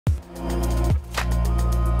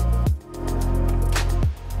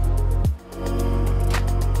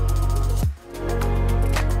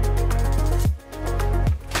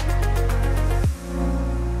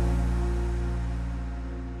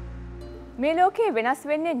ලෝකේ වෙනස්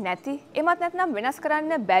වෙන්නේ නැති එමත් නැත්නම් වෙනස්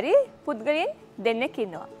කරන්න බැරි පුද්ගලයන් දෙන්නෙක්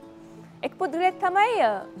ඉන්නවා. එක් පුද්ගලයෙක් තමයි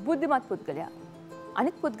බුද්ධිමත් පුද්ගලයා.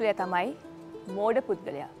 අනිත් පුද්ගලයා තමයි මෝඩ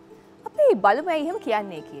පුද්ගලයා. අපි බලමු ඇයි එහෙම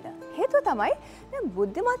කියන්නේ කියලා. හේතුව තමයි දැන්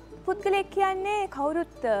බුද්ධිමත් පුද්ගලයෙක් කියන්නේ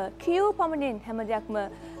කවුරුත් කියූ පමණින් හැම දෙයක්ම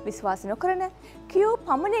විශ්වාස නොකරන, කියූ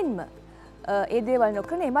පමණින්ම ඒ දේවල්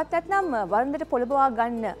නොකරන, එමත් නැත්නම් වරන්දට පොළඹවා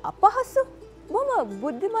ගන්න අපහසු, බොහොම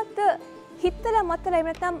බුද්ධිමත් හිතලා මතලා එහෙම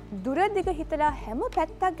නැත්නම් දුරදිග හිතලා හැම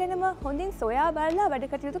පැත්තක් ගැනම හොඳින් සොයා බලලා වැඩ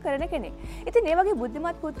කටයුතු කරන කෙනෙක්. ඉතින් මේ වගේ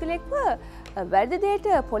බුද්ධිමත් පුද්ගලෙක්ව වැරදි දෙයට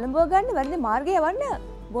පොළඹව ගන්න, වැරදි මාර්ගය යවන්න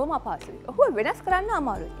බොහොම අපහසුයි. ඔහු වෙනස් කරන්න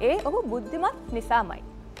අමාරුයි. ඒ ඔහු බුද්ධිමත් නිසාමයි.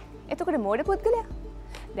 එතකොට මෝඩ පුද්ගලයා.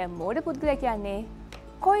 දැන් මෝඩ පුද්ගලයා කියන්නේ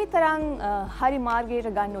කොයිතරම් හරි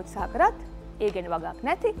මාර්ගයට ගන්න උත්සාහ කරත් ඒ ගැන වගක්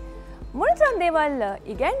නැති, මොනතරම් දේවල්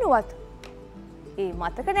ඉගෙනුවත් ඒ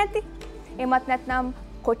මතක නැති. එමත් නැත්නම්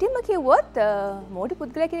කොටින්ම කිව්වොත් මෝඩ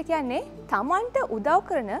පුද්ගලයා කියලා කියන්නේ තමන්ට උදව්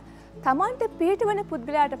කරන, තමන්ට පිටවන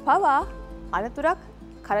පුද්ගලයාට පවා අනතුරක්,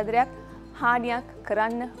 කරදරයක්, හානියක්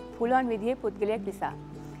කරන්න පුළුවන් විදිහේ පුද්ගලයෙක් නිසා.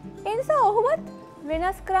 ඒ නිසා ඔහුවත්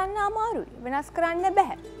වෙනස් කරන්න අමාරුයි. වෙනස් කරන්න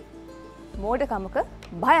බෑ. මෝඩකමක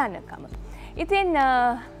භයානකම. ඉතින්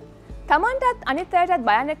තමන්ටත් අනිත් අයටත්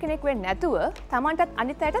භයානක කෙනෙක් වෙන්නේ නැතුව, තමන්ටත්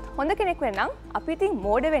අනිත් අයටත් හොඳ කෙනෙක් වෙන්න නම් අපි ඉතින්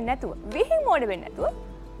මෝඩ වෙන්නේ නැතුව, විහිං මෝඩ වෙන්නේ නැතුව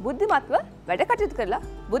බුද්ධිමත්ව වැඩ කටයුතු කරලා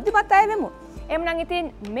බුද්ධිමත් අය වෙමු. එhmenan ඉතින්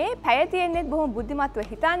මේ පැය තියෙන්නේ බොහොම බුද්ධිමත්ව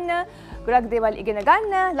හිතන්න, ගොඩක් දේවල් ඉගෙන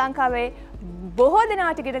ගන්න, ලංකාවේ බොහෝ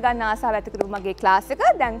දෙනාට ඉගෙන ගන්න ආසාව ඇති කරපු මගේ ක්ලාස් එක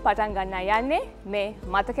දැන් පටන් ගන්න යන්නේ මේ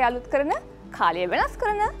මතකය අලුත් කරන, කාලය වෙනස්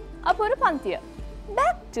කරන අපූර්ව පන්තිය.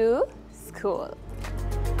 Back to school.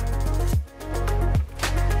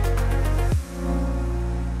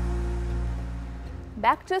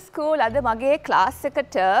 Back to school අද මගේ ක්ලාස්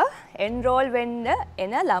එකට එන්රෝල් වෙන්න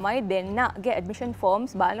එන ළමයි දෙන්නගේ ඇඩ්මිෂන්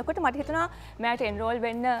ෆෝම්ස් බලනකොට මට හිතුණා මට එන්රෝල්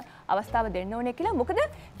වෙන්න අවස්ථාව දෙන්න ඕනේ කියලා. මොකද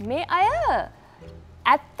මේ අය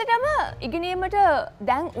ඇත්තටම ඉගෙනීමට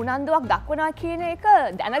දැන් උනන්දුවක් දක්වනවා කියන එක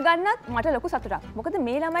දැනගන්නත් මට ලොකු සතුටක්. මොකද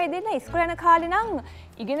මේ ළමයි දෙන්න ඉස්කෝලේ යන කාලේ නම්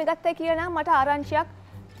ඉගෙන ගත්තා කියලා නම් මට ආරංචියක්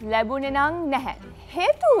ලැබුණේ නම් නැහැ.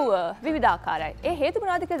 හේතු විවිධාකාරයි. ඒ හේතු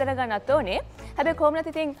මොනවද කියලා දැනගන්නත් ඕනේ. හැබැයි කොහොමද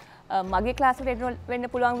ඉතින් මගේ ක්ලාස් එකට එන්රෝල් වෙන්න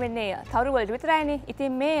පුළුවන් වෙන්නේ තරු වලට විතරයිනේ.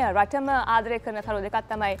 ඉතින් මේ රටම ආදරය කරන තරු දෙකක්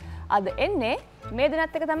තමයි අද එන්නේ. මේ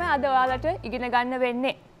දිනත් එක තමයි අද ඔයාලට ඉගෙන ගන්න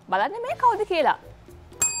වෙන්නේ. බලන්න මේ කවුද කියලා.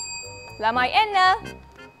 ළමයි එන්න.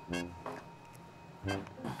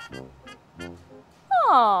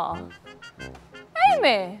 ඇයි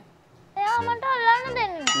මේ? එයා මට අල්ලන්න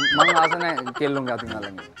දෙන්නේ නැහැ. මම ආස නැහැ කෙල්ලුන්ගේ අතින්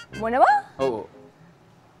අල්ලන්න. මොනවා? ඔව්.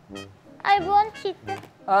 අයිබෝන් චිත්ත.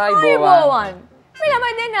 අයිබෝන්. මේ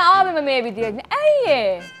ළමයි දෙන්න ආවෙම මේ විදියට. ඇයි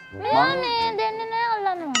ඒ? මෙයා මේ දෙන්නේ නැහැ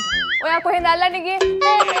අල්ලන්න මට. ඔයා කොහෙන්ද අල්ලන්නේ ගියේ?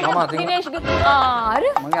 මම අතින්. දිනේෂ්ගේ. අර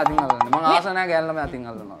මගේ අතින් අල්ලන්න. මම ආස නැහැ ගෑන් ළමයා අතින්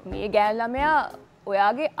අල්ලනවා. මේ ගෑන් ළමයා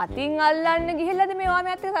ඔයාගේ අතින් අල්ලන්න ගිහිල්ලාද මේ ඔයා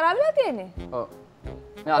මෑත් එක්ක තරහ වෙලා තියෙන්නේ? ඔව්.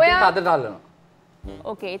 මම අතින් අතට අල්ලනවා.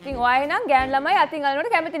 ඕකේ. ඉතින් ඔයා එහෙනම් ගෑන් ළමයි අතින්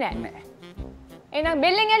අල්ලනවට කැමති නැහැ. නෑ. එහෙනම්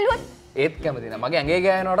බෙල්ලෙන් ඇල්ලුවොත්? ඒත් කැමති නෑ. මගේ ඇඟේ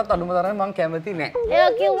ගෑනවටත් අඩුම තරමේ මං කැමති නෑ.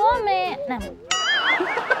 එයා කිව්වා මේ නෑ.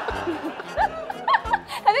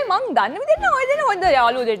 හැබැයි මං දන්න විදිහට ඔය දෙන හොඳ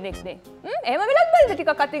යාළුවෝ දෙන්නෙක් නේ. එහෙම වෙලත් බැරිද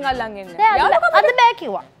ටිකක් අතින් අල්ලන් එන්න? අද බෑ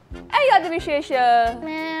කිව්වා. ඇයි අද විශේෂ?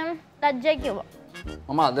 මේ ලැජ්ජයි කිව්වා.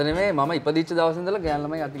 මම අද නෙමෙයි මම ඉපදිච්ච දවසේ ඉඳලා ගෑන්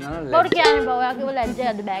ළමයි අතින් අල්ලන බොරු කියන්නේ බා ඔයා කිව්වා ලැජ්ජයි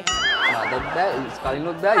අද බෑ කිව්වා. අද බෑ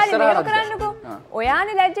කලිනුත් බෑ හරි ඉස්සරහට මේක කරන්නකෝ.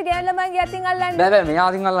 ඔයානේ ලැජ්ජ ගෑන් ළමයිගේ අතින් අල්ලන්නේ. බෑ බෑ මෙයා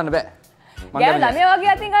අතින් අල්ලන්න බෑ. ගෑන් ළමයා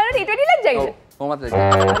වගේ අතින් අල්ලනට ඊට වැඩි ලැජ්ජයිද? ඔව් කොහොමද ලැජ්ජයි?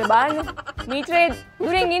 අර බලන්න මීටරේ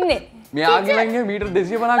දුරින් ඉන්නේ. මෙයාගේ ලංගේ මීටර්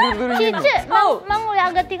 250 කට දුරින් ඉන්නේ. චිච්ච මම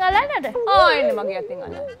ඔයාගේ අතින් අල්ලන්නද? එන්නේ මගේ අතින්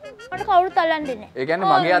අල්ලන්න. මට කවුරුත් අල්ලන්න දෙන්නේ. ඒ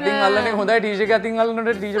කියන්නේ මගේ අතින් අල්ලන්නේ හොඳයි ටීචර් ගේ අතින්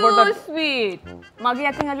අල්ලනකොට ටීචර් පොඩ්ඩක් ස්වීට්. මගේ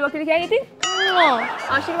අතින් අල්ලුවා කියලා කියන්නේ ඉතින්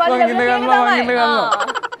ආශිර්වාද මං ඉන්න ගන්නවා මං ඉන්න ගන්නවා.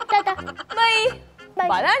 තාතා. බයි.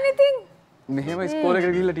 බලන්න ඉතින්. මෙහෙම ඉස්කෝලේ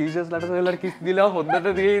එකට ගිහිල්ලා ටීචර්ස්ලාට සොයලා කිස් දීලා හොද්දට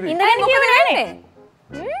දෙයිද? ඉඳගෙන කියන්නේ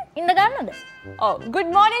ඉඳ ගන්නද? ඔව් good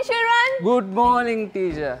morning children. good morning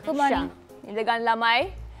teacher. good morning. ඉඳ ගන්න ළමයි.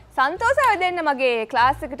 සන්තෝෂව දෙන්න මගේ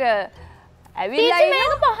ක්ලාස් එකට ඇවිල්ලා ටීචර්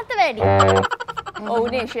මේක පහත වැඩි. ඔව්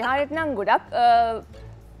නේ ශෙහානිට නම් ගොඩක්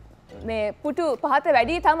මේ පුටු පහත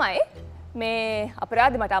වැඩි තමයි. මේ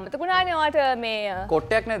අපරාධ මට අමතක වුණානේ ඔයාට මේ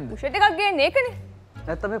කොට්ටයක් නැද්ද? ෂර්ට් එකක් ගේන්නේ ඒකනේ.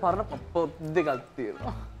 නැත්තම් මේ පරණ පොත් දෙකක්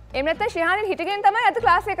තියෙනවා. එහෙම නැත්නම් ශෙහානිට හිටගෙන තමයි අද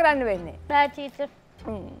ක්ලාස් එක කරන්න වෙන්නේ. බෑ ටීචර්.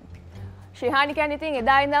 ශෙහානි කියන්නේ ඉතින්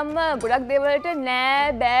එදා ඉඳන්ම ගොඩක් දේවල්ට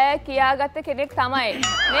නෑ බෑ කියාගත්ත කෙනෙක් තමයි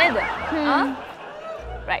නේද?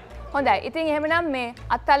 right. හොඳයි. ඉතින් එහෙමනම් මේ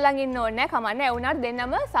අත් අල්ලන් ඉන්න ඕනේ නෑ කමන්නේ. ඒ වුණාට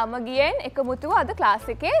දෙන්නම සමගියෙන් එකමුතුව අද ක්ලාස්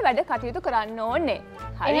එකේ වැඩ කටයුතු කරන්න ඕනේ.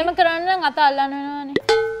 හරි. එහෙම කරන්න නම් අත අල්ලන්න වෙනවනේ.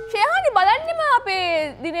 ෂෙහානි බලන්නෙම අපේ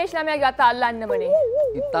දිනේෂ් ළමයාගේ අත අල්ලන්නමනේ.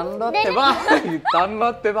 හිතන්නවත් එපා.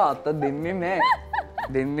 හිතන්නවත් එපා. අත දෙන්නේ නැහැ.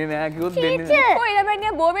 දෙන්නේ නැහැ කිව්වොත් දෙන්නේ නැහැ. කොයි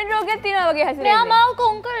ළමයින්ගේ බෝවෙන් රෝගයක් තියෙනවා වගේ හැසිරෙන්නේ. මෙයා මාව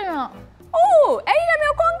කොන් කරනවා. ඔව් ඇයි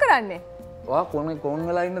ළමයා කොන් කරන්නේ? ඔයා කොන්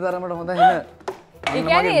වෙලා ඉන්න තරමට හොඳ හින. ඒ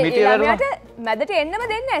කියන්නේ ළමයාට මැදට එන්නම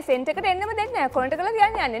දෙන්නේ නැහැ. සෙන්ටර් එකට එන්නම දෙන්නේ නැහැ. කොනට කරලා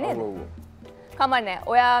තියන්නේ යන්නේ නේද? කමන්නේ.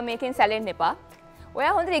 ඔයා මේකෙන් සැලෙන්න එපා.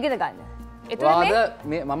 ඔයා හොඳට ඉගෙන ගන්න. එතකොට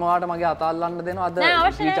මේ මම ඔයාට මගේ අත අල්ලන්න දෙනවා. අද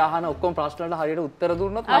ඊට අහන ඔක්කොම ප්‍රශ්න වලට හරියට උත්තර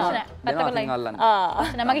දුන්නොත් මම දෙනවා අල්ලන්න.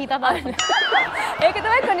 නෑ මගේ හිතා බලන්න. ඒක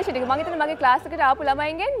තමයි කන්ඩිෂන් එක. මම හිතන්නේ මගේ ක්ලාස් එකට ආපු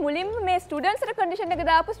ළමයින්ගෙන් මුලින්ම මේ ස්ටුඩන්ට්ස්ට කන්ඩිෂන් එක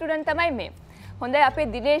දාපු ස්ටුඩන්ට් තමයි මේ. හොඳයි අපේ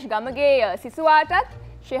දිනේෂ් ගමගේ සිසුවාටත්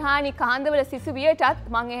ශෙහානි කහඳවල සිසුවියටත්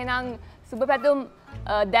මම එහෙනම් සුබ පැතුම්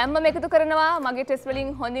දැම්මම එකතු කරනවා මගේ ටෙස්ට්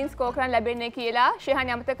වලින් හොඳින් ස්කෝර් කරන්න ලැබෙන්නේ කියලා.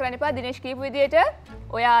 ශෙහානි අමතක කරන්න එපා. දිනේෂ් කියපු විදිහට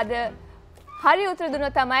ඔයා අද හරි උත්තර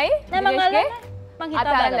දුන්නොත් තමයි දිනේෂ්ගේ අත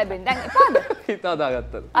අරන් ලැබෙන්නේ. දැන් එපාද? හිත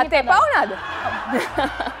හදාගත්තා. අත එපා වුණාද?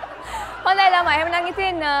 හොඳයි ළමයි. එහෙනම්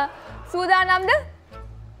ඉතින් සූදානම්ද?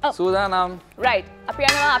 සූදානම්. රයිට්. අපි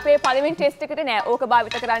යනවා අපේ පළවෙනි ටෙස්ට් එකට නෑ. ඕක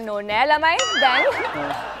භාවිත කරන්න ඕනේ නෑ ළමයි. දැන්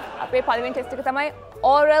අපේ පළවෙනි ටෙස්ට් එක තමයි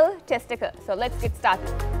oral test එක. So let's get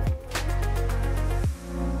started.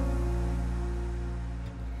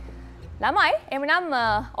 ළමයි එමනම්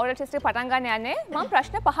oral test එක පටන් ගන්න යන්නේ මම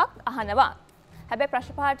ප්‍රශ්න 5ක් අහනවා. හැබැයි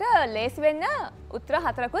ප්‍රශ්න 5ට ලේසි වෙන්න උත්තර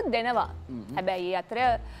 4කුත් දෙනවා. හැබැයි ඒ අතර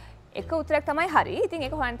එක උත්තරයක් තමයි හරි. ඉතින්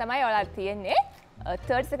ඒක හොයන්න තමයි ඔයාලට තියෙන්නේ.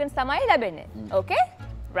 30 seconds තමයි ලැබෙන්නේ. Okay?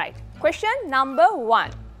 Right. Question number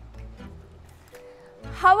 1.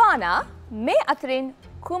 හවානා මේ අතරින්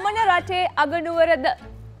කුමන රටේ අගනුවරද?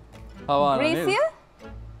 ග්‍රීසිය,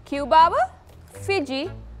 කියුබාව, ෆිජි,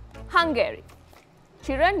 හංගේරි.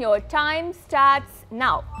 Children, your time starts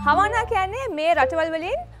now. හවානා කියන්නේ මේ රටවල්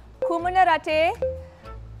වලින් කුමන රටේ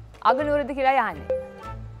අගනුවරද කියලා යන්නේ.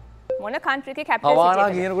 මොන country එකේ capital city? හවානා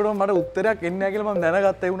කියනකොට මට උත්තරයක් එන්නේ නැහැ කියලා මම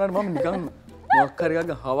දැනගත්තා. ඒ වුණාට මම නිකන් මොකක් හරි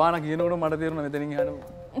එකක් හවානා කියනකොට මට තේරුණා මෙතනින් එහාට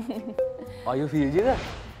අයියෝ ෆීජිද?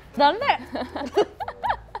 දන්නේ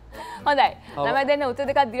හොඳයි. ළමයි දෙන්න උත්තර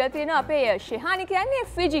දෙකක් දීලා තියෙනවා. අපේ ශෙහානි කියන්නේ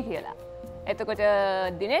ෆිජි කියලා. එතකොට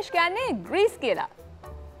දිනේෂ් කියන්නේ ග්‍රීස් කියලා.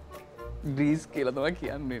 ග්‍රීස් කියලා තමයි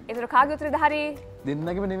කියන්නේ. ඒතර කාගේ උත්තරද හරි?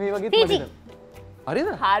 දෙන්නගෙම නෙමෙයි වගේ තමයි. හරිද?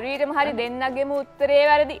 හරියටම හරි දෙන්නගෙම උත්තරේ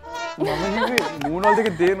වැරදි. මම හිතුවේ මූණවල දෙක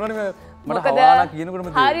තේරෙනවනේ මට හවානා කියනකොටම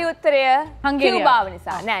තේරෙනවා. හරි උත්තරය කියුබාව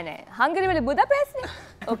නිසා. නෑ නෑ. හංගරි වල බුදාපෙස්ට්නේ.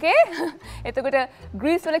 ඕකේ? එතකොට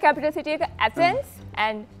ග්‍රීස් වල කැපිටල් සිටි එක ඇතෙන්ස්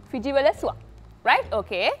and ෆිජි වල සුවා. right?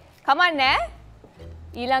 ඕකේ. කමන්නේ.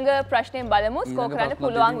 ඊළඟ ප්‍රශ්නයෙන් බලමු ස්කෝර් කරන්න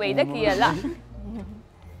පුළුවන් වෙයිද කියලා.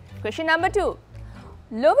 question number 2.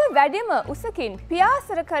 ලොව වැඩිම උසකින්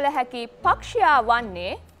පියාසර කළ හැකි පක්ෂියා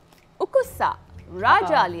වන්නේ උකුස්සා,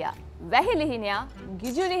 රාජාලියා, වැහිලිහිනියා,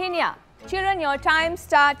 ගිජුලිහිනියා. Children, your time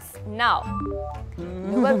starts now.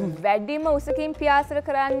 ලොව වැඩිම උසකින් පියාසර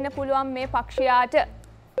කරන්න පුළුවන් මේ පක්ෂියාට.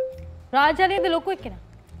 රාජාලියද ලොකු එක්කෙනා?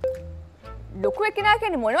 ලොකු එක්කෙනා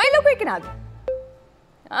කියන්නේ මොනවයි ලොකු එක්කෙනාද?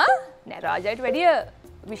 නෑ රාජාට වැඩිය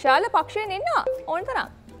විශාල පක්ෂයෙන් ඉන්නවා ඕන තරම්.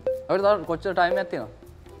 අපිට තව කොච්චර ටයිම් එකක් තියෙනවද?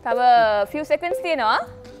 තව few seconds තියෙනවා.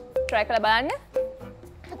 try කරලා බලන්න.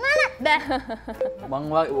 මං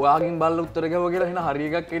ඔයාගෙන් බලලා උත්තර ගැහුවා කියලා එහෙනම් හරි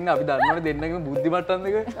එකක් එන්නේ. අපි දන්නවනේ දෙන්නගෙම බුද්ධි මට්ටම්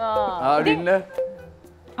දෙක. ආඩින්න.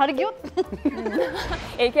 හරි ගියොත්.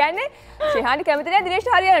 ඒ කියන්නේ ශෙහානි කැමති නෑ දිනේෂ්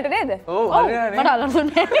හරියනට නේද? ඔව් හරියනේ. මට අල්ලන්න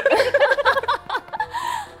දුන්නේ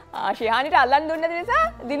ශෙහානිට අල්ලන්න දුන්නේ නැති නිසා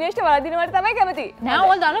දිනේෂ්ට වරදිනවට තමයි කැමති. නෑ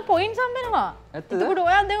ඔයාලා දාන පොයින්ට්ස් හම්බෙනවා. ඇත්තද? එතකොට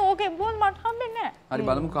ඔයා දැන් ඕකේ බෝල් මට හම්බෙන්නේ නෑ. හරි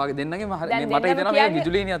බලමු කාගේ දෙන්නගෙම හරි මට හිතෙනවා මේ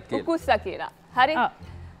ගිජුලිනියත් කියලා. උකුස්සා කියලා. හරි.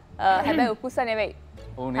 හැබැයි උකුස්සා නෙවෙයි.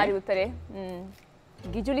 ඕනේ. හරි උත්තරේ.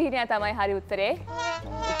 ගිජුලිහිනියා තමයි හරි උත්තරේ.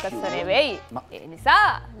 උකුස්සා නෙවෙයි. ඒ නිසා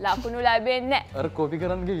ලකුණු ලැබෙන්නේ අර කොපි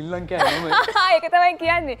කරන්න ගිහින් කියන්නේ නේද? ඒක තමයි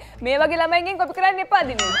කියන්නේ. මේ වගේ ළමයින්ගෙන් කොපි කරන්න එපා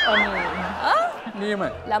දිනේ. නියමයි.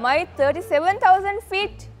 ළමයි 37000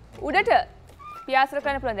 feet උඩට පියාසර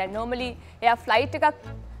කරන්න පුළුවන්. දැන් normally එයා flight එකක්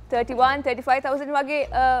 31-35,000 වගේ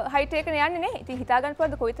height එකකට යන්නේ නේ. ඉතින් හිතා ගන්න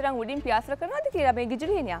පුළුවන්ද කොයිතරම් උඩින් පියාසර කරනවද කියලා මේ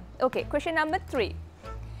ගිජුලිහිනියා. Okay, question number 3.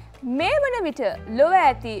 මේ වන විට ලොව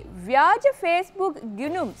ඇති ව්‍යාජ Facebook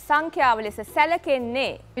ගිණුම් සංඛ්‍යාව ලෙස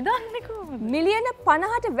සැලකෙන්නේ මිලියන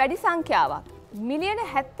 50ට වැඩි සංඛ්‍යාවක්, මිලියන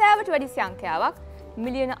 70ට වැඩි සංඛ්‍යාවක්,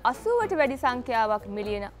 මිලියන 80ට වැඩි සංඛ්‍යාවක්,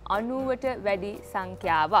 මිලියන 90ට වැඩි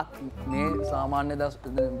සංඛ්‍යාවක්. මේ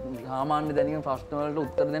සාමාන්‍ය දැනීම ප්‍රශ්න වලට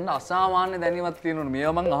උත්තර දෙන්න අසාමාන්‍ය දැනීමක් තියෙනවනේ.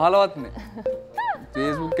 මේවා මං අහලවත් නෑ.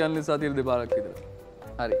 Facebook channel සතියේ දෙපාරක් විතර.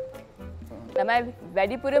 හරි. තමයි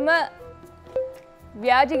වැඩිපුරම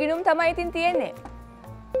ව්‍යාජ ගිණුම් තමයි ඉතින් තියෙන්නේ.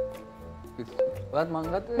 ඔයත් මං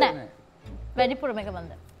ගත්තේ නෑ. වැඩිපුරම එක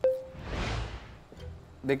මන්ද.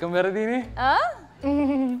 දෙකම වැරදිනේ.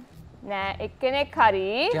 නෑ එක්කෙනෙක් හරි.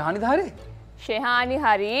 ශෙහානිද හරි? ශෙහානි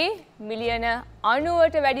හරි මිලියන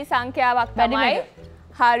 90ට වැඩි සංඛ්‍යාවක් තමයි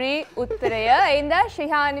හරි උත්තරය. එයින්ද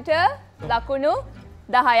ශෙහානිට ලකුණු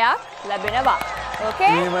 10ක් ලැබෙනවා.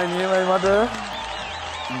 Okay? නියමයි මට.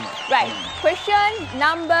 Right. Question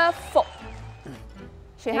number 4.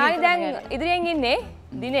 ශෙහානි දැන් ඉදිරියෙන් ඉන්නේ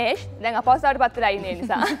දිනේෂ්. දැන් අපහසුතාවට පත් වෙලා ඉන්නේ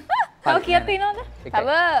නිසා. තව කීයක් තියෙනවද? තව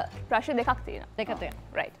ප්‍රශ්න දෙකක් තියෙනවා. දෙක තියෙනවා.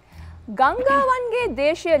 Right. ගංගාවන්ගේ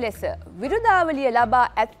දේශීය ලෙස විරුදාවලිය ලබා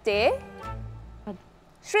ඇත්තේ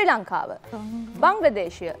ශ්‍රී ලංකාව,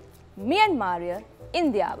 බංග්ලාදේශය, මියන්මාරය,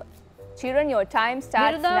 ඉන්දියාව. Children, your time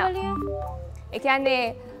starts now. ඒ කියන්නේ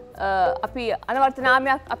අපි අනවර්ත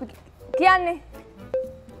නාමයක් අපි කියන්නේ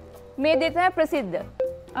මේ දේ තමයි ප්‍රසිද්ධ.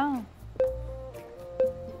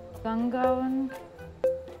 ගංගාවන්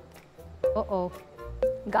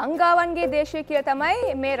ගංගාවන්ගේ දේශය කියලා තමයි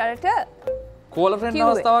මේ රටට කෝල ෆ්‍රෙන්ඩ්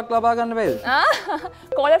අවස්ථාවක් ලබා ගන්න බැයිද?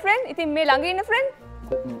 කෝල ෆ්‍රෙන්ඩ් ඉතින් මේ ළඟ ඉන්න ෆ්‍රෙන්ඩ්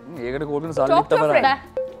ඒකට කෝල් කරන සල්ලිත් තමයි.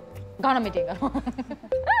 ගාන මීටින් එක.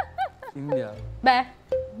 ඉන්දියාව. බෑ.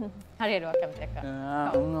 හරියටම කැමති එක.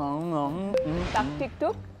 ටක් ටික්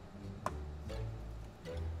ටුක්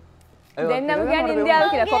දෙන්නම කියන්නේ ඉන්දියාව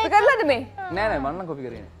කියලා කොපි කරලාද මේ? නෑ මම නම් කොපි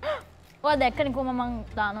කරේ නෑ. ඔයා දැක්කනේ කොහොම මං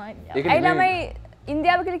දානවා ඉන්දියාව. ඇයි ළමයි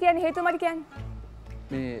ඉන්දියාව කියලා කියන්නේ හේතුව මට කියන්නේ?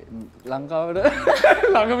 මේ ලංකාවට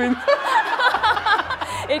ළඟම ඉන්න.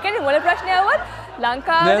 ඒ කියන්නේ මොන ප්‍රශ්නයක් ආවත්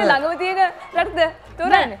ලංකාවට ළඟම තියෙන රටද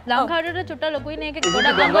තෝරන්නේ? ලංකාවට චුට්ටක් ලොකුයි නේ ඒක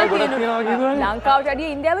ගොඩක් ගංගා තියෙනවා. ලංකාවට වැඩිය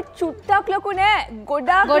ඉන්දියාව චුට්ටක් ලොකු නෑ.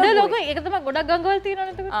 ගොඩක් ලොකුයි. ඒක තමයි ගොඩක් ගංගාවල්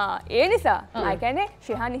තියෙනවනේ එතකොට. ඒ නිසා මම කියන්නේ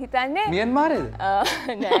ශෙහානි හිතන්නේ මියන්මාරේද?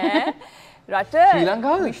 නෑ. රට ශ්‍රී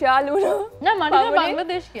ලංකාවද? විශාල වුණු නෑ මට හිතෙනවා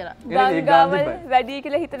බංග්ලාදේශ කියලා. ගංගාවල් වැඩි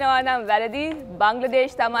කියලා හිතනවා නම් වැරදි.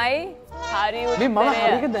 බංග්ලාදේශ තමයි හරි උත්තරය. මේ මම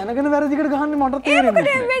හරියට දැනගෙන වැරදිකට ගහන්නේ මට තේරෙන්නේ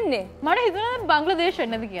නැහැ. මොකද වෙන්නේ? මට හිතුණා බංග්ලාදේශ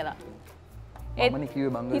වෙන්නද කියලා. මමනේ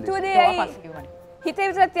කිව්වේ බංග්ලාදේශ. හිතුවද ඇයි? හිතේ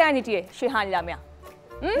විතරක් තියාගෙන හිටියේ ශෙහානි ළමයා.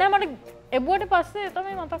 නෑ මට එබුවට පස්සේ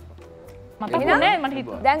තමයි මතක් නෑ මට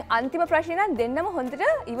හිතුවා. දැන් අන්තිම ප්‍රශ්නේ නම් දෙන්නම හොඳට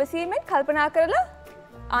ඉවසීමෙන් කල්පනා කරලා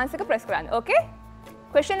ආන්සර් එක ප්‍රෙස් කරන්න. Okay?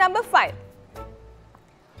 Question number 5.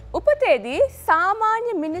 උපතේදී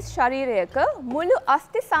සාමාන්‍ය මිනිස් ශරීරයක මුළු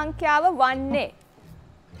අස්ථි සංඛ්‍යාව වන්නේ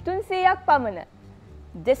 300ක් පමණ,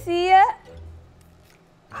 206ක්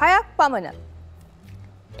පමණ,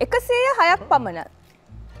 106ක් පමණ,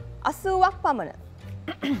 80ක් පමණ.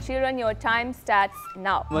 Children, your time starts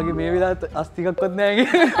now. මගේ මේ වෙලාවට අස්තිකක්වත් නැහැ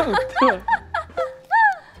කියලා.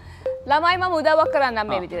 ළමයි මම උදව්වක් කරන්නම්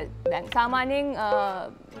මේ විදිහට. දැන් සාමාන්‍යයෙන්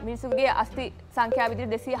මිනිසුන්ගේ අස්ථි සංඛ්‍යාව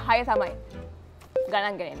විදිහට 206 තමයි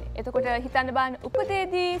ගණන් ගන්නේ. එතකොට හිතන්න බලන්න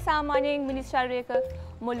උපතේදී සාමාන්‍යයෙන් මිනිස් ශරීරයක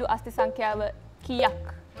මුළු අස්ථි සංඛ්‍යාව කීයක්?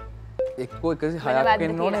 එක්කෝ 106ක්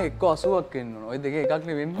වෙන්න ඕනේ එක්කෝ 80ක් වෙන්න ඕනේ. ওই දෙකේ එකක්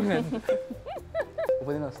නේ වෙන්න ඕනේ.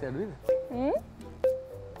 උපදින අස්ථි අඩුයිද?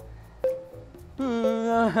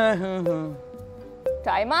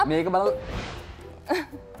 Time up. මේක බලලා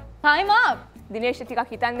time up. දිනේෂ්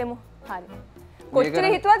ටිකක් හිතන් දෙමු. හරි. කොච්චර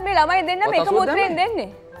හිතුවත් මේ ළමයි දෙන්නම එකම උත්තරෙන් දෙන්නේ.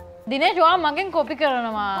 දිනේෂ් ඔයා මගෙන් කොපි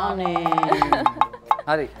කරනවා. අනේ.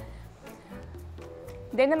 හරි.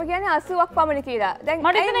 දෙන්නම කියන්නේ 80ක් පමණ කියලා. දැන්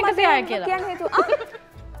මට හිතෙන 106 කියලා. කියන්නේ හේතුව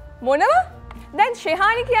මොනව? දැන්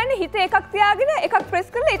ශෙහානි කියන්නේ හිත එකක් තියාගෙන එකක් ප්‍රෙස්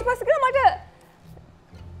කරලා ඊට පස්සේ කියලා මට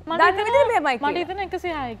දන්න විදිහට මෙහෙමයි කියලා. මට හිතෙන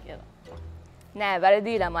 106 කියලා. නෑ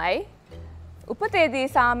වැරදි ළමයි. උපතේදී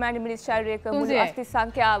සාමාන්‍ය මිනිස් ශරීරයක මුළු අස්ථි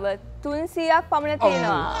සංඛ්‍යාව 300ක් පමණ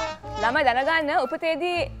තියෙනවා. ළමයි දැනගන්න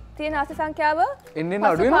උපතේදී තියෙන අස්ථි සංඛ්‍යාව එන්නේ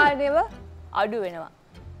අඩු වෙනවා. අඩු වෙනවා.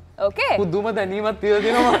 ඕකේ? පුදුම දැනීමක් තියලා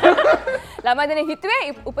දෙනවා. ළමයි දැන් හිතුවේ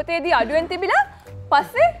උපතේදී අඩුවෙන් තිබිලා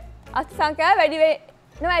පස්සේ අස්ථි සංඛ්‍යාව වැඩි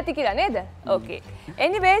වෙනවා ඇති කියලා නේද? ඕකේ.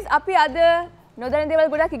 anyways අපි අද නොදැන දේවල්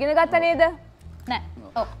ගොඩක් ඉගෙන ගත්තා නේද? නෑ.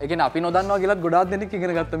 ඔව්. ඒ කියන්නේ අපි නොදන්නවා කියලාත් ගොඩාක් දෙනෙක්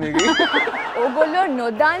ඉගෙන ගත්තා මේකේ. ඕගොල්ලෝ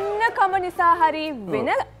නොදන්න කම නිසා හරි වෙන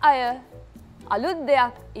අය අලුත්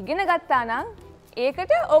දෙයක් ඉගෙන ගත්තා නම්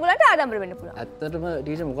ඒකට ඕගලන්ට ආඩම්බර වෙන්න පුළුවන්. ඇත්තටම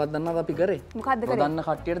ටීචර් මොකක්ද දන්නවද අපි කරේ? මොකක්ද කරේ? නොදන්න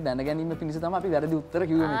කට්ටියට දැන ගැනීම පිණිස තමයි අපි වැරදි උත්තර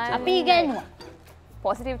කිව්වේ මෙච්චර. අපි ඉගෙනුවා.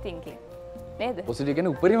 positive thinking නේද? පොසිටිව්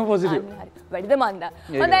කියන්නේ උපරිම පොසිටිව්. හරි. වැඩිද මන්දා.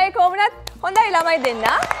 හොඳයි කොහොමනත් හොඳයි ළමයි දෙන්න.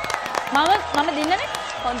 මම දින්නනේ.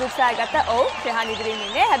 හොඳ උත්සාහය ගත්තා. ඔව් ශෙහානි ඉදිරියෙන්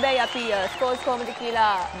ඉන්නේ. හැබැයි අපි ස්කෝර්ස් කොහොමද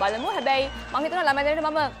කියලා බලමු. හැබැයි මම හිතනවා ළමයි දෙන්නට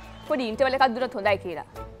මම පොඩි ඉන්ටර්වල් එකක් දුන්නොත් හොඳයි කියලා.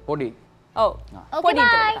 පොඩි. ඔව්. පොඩි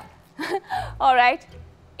ඉන්ටර්වල් එකක්. all right.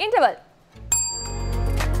 interval.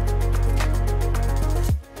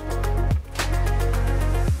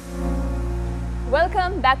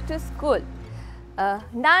 Welcome back to school.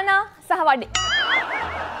 නානා සහ වඩේ.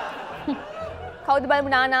 කවුද බලමු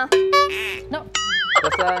නානා? No.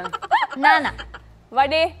 ප්‍රසන්න. නානා.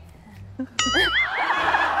 වඩේ.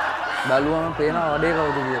 බලුවම පේනවා වඩේ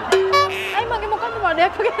කවුද කියලා. අයි මගේ මොකක්ද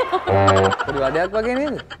වඩයක් වගේ. පොඩි වඩයක් වගේ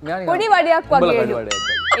නේද? මෙයා නිකන් පොඩි වඩයක් උඹලා වගේ. පොඩි වඩයක්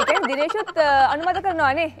වගේ. ඒ කියන්නේ දිනේෂුත් අනුමත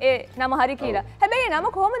කරනවානේ ඒ නම හරි කියලා. හැබැයි ඒ නම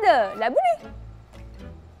කොහොමද ලැබුණේ?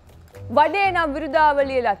 වඩේ නම්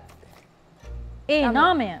විරුදාවලියලත්. ඒ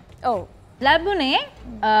නාමය. ඔව්. ලැබුණේ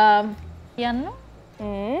කියන්න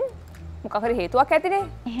මොකක් හරි හේතුවක් ඇතිනේ.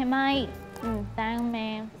 එහෙමයි. දැන්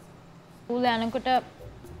මේ ස්කූල් යනකොට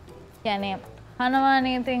කියන්නේ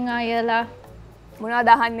හනවානේ ඉතින් අයියලා මොනවද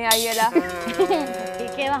අහන්නේ අයියලා?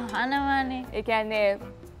 ඒකේව හනවානේ. ඒ කියන්නේ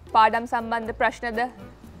පාඩම් සම්බන්ධ ප්‍රශ්නද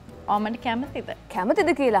ඔමට කැමතිද? කැමතිද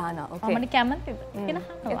කියලා අහනවා. ඕකේ. ඔමට කැමතිද? කියලා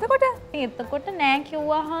අහනවා. එතකොට එතකොට නෑ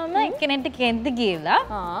කිව්වහම එක්කෙනෙක්ට කෙන්ද කියලා.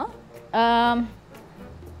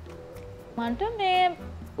 මට මේ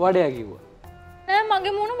වඩයක් කිව්වා. නෑ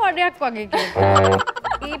මගේ මුණ වඩයක් වගේ කිව්වා.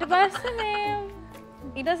 ඊට පස්සේ මේ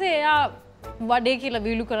ඊට පස්සේ එයා වඩේ කියලා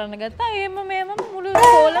විලු කරන්න ගත්තා. එහෙම මේම මුළු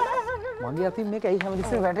ස්කෝලම මගේ අතින් මේක ඇයි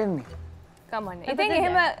හැමතිස්සෙම වැටෙන්නේ? කමන්නේ. ඉතින්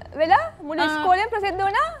එහෙම වෙලා මුළු ඉස්කෝලේම ප්‍රසිද්ධ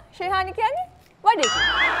වුණා ශේහානි කියන්නේ වඩේ.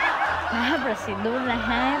 නැහැ ප්‍රසිද්ධ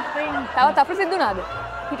නැහැ ඉතින්. තවත් අප්‍රසිද්ධ වුණාද?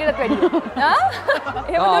 හිතේට වැඩි.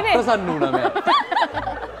 එහෙම දුන්නේ. අප්‍රසන්න වුණා මම.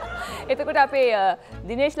 එතකොට අපේ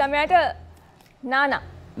දිනේෂ් ළමයාට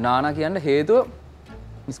නානා කියන්න හේතුව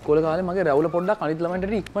ඉස්කෝලේ කාලේ මගේ රැවුල පොඩ්ඩක් අනිත්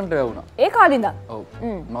ළමයින්ට ඉක්මනට වැවුණා. ඒ කාලේ ඉඳන්. ඔව්.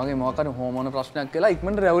 මගේ මොකක් හරි හෝමෝන ප්‍රශ්නයක් කියලා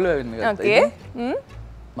ඉක්මනට රැවුල වෙන්න ගත්තා. ඕකේ.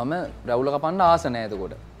 මම රැවුල කපන්න ආස නෑ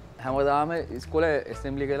එතකොට. හැමදාම ඉස්කෝලේ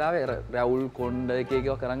ඇසෙම්බලි ගලාවේ රැවුල් කොණ්ඩ එක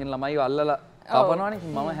එකව කරගෙන ළමයි අල්ලලා කපනවනේ.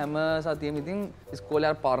 මම හැම සතියෙම ඉතින්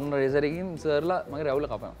ඉස්කෝලේ අර පරණ රේසර් එකකින් සර්ලා මගේ රැවුල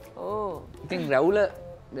කපනවා. ඕ. ඉතින් රැවුල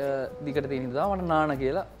දිකට තියෙන නිසා මට නාන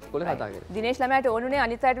කියලා ඉස්කෝලේ කතා කරේ. දිනේෂ් ළමයාට ඕනුනේ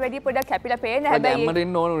අනිත් අයට වැඩිය පොඩ්ඩක් කැපිලා පේන්න. හැබැයි ගැම්මට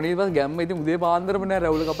එන්න ඕන උනේ. ඊට පස්සේ ගැම්ම ඉතින් උදේ පාන්දරම නෑ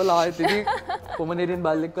රැවුල කපලා ආයෙත් ඉතින් කොමනේරියන්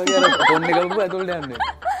බල්ලෙක් වගේ අර කොන්න ගලපු ඇතුළට යන්නේ.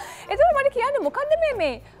 එතකොට මට කියන්න මොකද්ද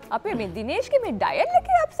මේ අපේ මේ දිනේෂ්ගේ මේ ඩයල්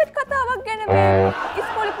එකේ අප්සෙට් කතාවක් ගැන මේ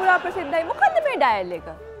ඉස්කෝලේ පුරා ප්‍රසිද්ධයි. මොකද්ද මේ ඩයල් එක?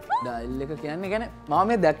 ඩයල් එක කියන්නේ කියන්නේ මම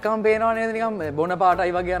මේ දැක්කම පේනව නේද නිකන් බොන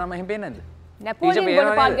පාටයි වගේ අරම එහෙම පේන්නේ නැද්ද? නැපෝලියන්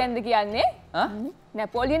බොනපාට් ගැනද කියන්නේ?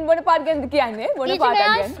 නැපෝලියන් බොනපාට් ගැනද කියන්නේ? බොනපාට්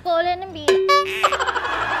ගැන. ස්කෝලේන බීලා.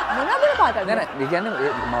 මොනවා බොනපාටද? නෑ ඒ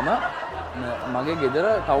කියන්නේ මම මගේ ගෙදර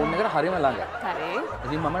ටවුන් එකට හරිම ළඟ. හරි.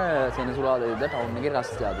 ඉතින් මම සෙනසුරාදා ඉඳලා ටවුන් එකේ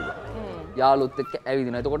රස්තිය ආදුවා. යාළුවොත් එක්ක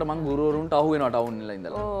ඇවිදිනවා. එතකොට මං ගුරුවරුන්ට අහු වෙනවා ටවුන් වල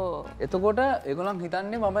ඉඳලා. ඕ. එතකොට ඒගොල්ලන්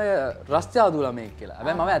හිතන්නේ මම රස්තිය ආදු ළමෙක් කියලා.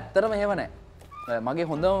 හැබැයි මම ඇත්තටම එහෙම නෑ. මගේ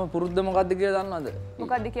හොඳම පුරුද්ද මොකක්ද කියලා දන්නවද?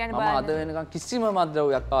 මොකක්ද කියන්නේ බලන්න. මම අද වෙනකන් කිසිම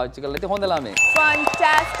මත්ද්‍රව්‍යයක් පාවිච්චි කරලා නැති හොඳ ළමෙක්.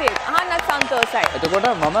 ෆැන්ටස්ටික්. අහන්න සන්තෝෂයි. එතකොට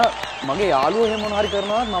මගේ යාළුවෝ එහෙම මොන හරි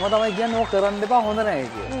කරනවත් මම තමයි කියන්නේ ඕක කරන්න එපා හොඳ නැහැ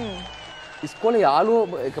කියලා. ඉස්කෝලේ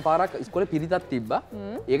යාළුවෝ එකපාරක් ඉස්කෝලේ පිරිතක් තිබ්බා.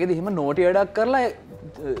 ඒකෙදි එහෙම නෝටි වැඩක් කරලා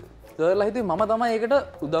සර්ලා හිතුවේ මම තමයි ඒකට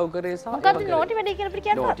උදව් කරේ සහ මොකක්ද නෝටි වැඩේ කියලා අපිට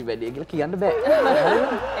කියන්න බෑ. නෝටි වැඩේ කියලා කියන්න බෑ.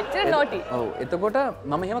 එච්චර නෝටි. ඔව්. එතකොට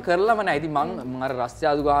මම එහෙම කරලම නැහැ. ඉතින් මම අර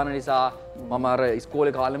රස්තියාදු ගාන නිසා මම අර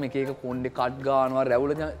ඉස්කෝලේ කාලෙම එක එක කොණ්ඩේ කට් ගන්නවා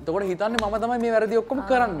රැවුල. එතකොට හිතන්නේ මම තමයි මේ වැරදි ඔක්කොම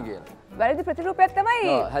කරන්න කියලා. වැරදි ප්‍රතිරූපයක්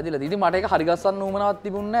තමයි. හැදිලා. ඉතින් මට ඒක හරි ගස්සන්න උවමනාවක්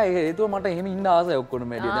තිබුණේ නැහැ. ඒ හේතුව මට එහෙම ඉන්න ආසයි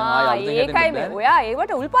ඔක්කොම වැඩි. දැන් ආයෙ අලුතෙන් ඒකයි මේ ඔයා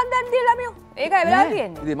ඒවට උල්පන්දම් දීලා ළමයෝ. ඒකයි වෙලා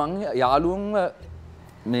තියෙන්නේ. ඉතින් මං යාළුවන්ව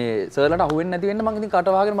මේ සර්ලට අහුවෙන්නේ නැති වෙන්න මං ඉතින්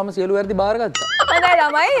කට වහගෙන මම සියලු වැරදි බාරගත්තා. හොඳයි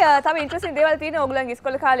ළමයි. තව ඉන්ට්‍රස්ටිං දේවල් තියෙනවා ඕගොල්ලන්ගේ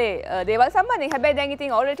ඉස්කෝලේ කාලේ දේවල් සම්බන්ධයෙන්. හැබැයි දැන්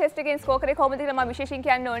ඉතින් ඕරල් ටෙස්ට් එකෙන් ස්කෝර් කරේ කොහොමද කියලා මම විශේෂයෙන්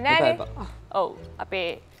කියන්න ඕනේ නෑනේ. ඔව්. අපේ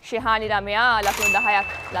ශෙහානි ළමයා ලකුණු 10ක්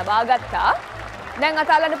ලබා ගත්තා. දැන්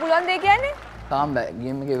අතාලන්න පුළුවන් දෙය කියන්නේ? තාම බෑ.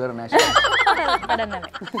 ගේම් එක ඉවර නෑ ෂා. වැඩක්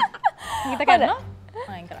නැහැ. හිත ගන්නවා.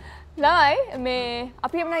 අයින් කරා. ළමයි මේ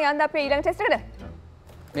අපි එමුනා යන්න අපේ ඊළඟ ටෙස්ට් එකට.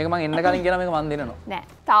 මේක මං එන්න කලින් කියලා මේක මන් දෙනවා. නෑ.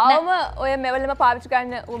 තාම ඔය මෙවලම පාවිච්චි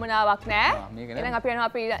කරන්න උවමනාවක් නෑ. මේක නෑ. එහෙනම් අපි යනවා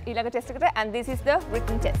අපේ ඊළඟ ටෙස්ට් එකට and this is the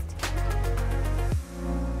written test.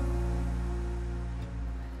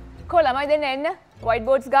 කො ළමයි දෙන්න එන්න white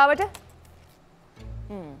boards ගාවට.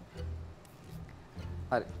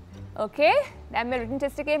 හරි. ඕකේ. දැන් මේ written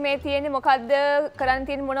test එකේ මේ තියෙන්නේ මොකද්ද කරන්න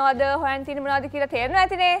තියෙන්නේ මොනවද හොයන්න තියෙන්නේ මොනවද කියලා තේරෙනවා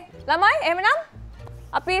ඇතිනේ. ළමයි එහෙමනම්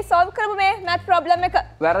අපි solve කරමු මේ math problem එක.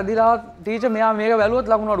 වැරදිලා ටීචර් මෙයා මේක වැළුවොත්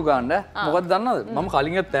ලකුණු අඩු ගන්න. මොකද දන්නවද? මම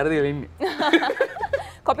කලින් එකත් වැරදිලා ඉන්නේ.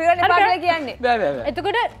 කොපි කරන්න එපා කියලා කියන්නේ. බෑ.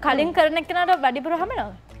 එතකොට කලින් කරන කෙනාට වැඩිපුර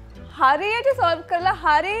හම්බෙනවද? හරියට solve කරලා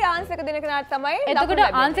හරි ආන්සර් එක දෙන කෙනාට තමයි එතකොට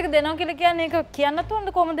ආන්සර් එක දෙනවා කියලා කියන්නේ ඒක කියන්නත්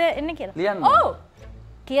ඕනද කොහොමද එන්නේ කියලා? ලියන්න. ඔව්.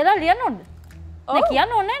 කියලා ලියන්න ඕනද? නෑ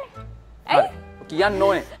කියන්න ඕනේ නෑනේ. ඇයි? කියන්න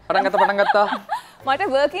ඕනේ. පටන් ගත්තා.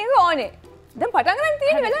 මට working එක ඕනේ. දැන් පටන් ගන්න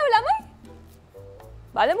තියෙන වෙලාව ළමයි.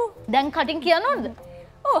 බලමු. දැන් කටින් කියන්න ඕනද?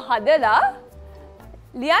 ඔව් හදලා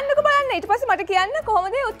ලියන්නකො බලන්න. ඊට පස්සේ මට කියන්න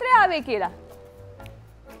කොහොමද උත්තරය ආවේ කියලා.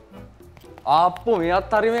 ආප්පෝ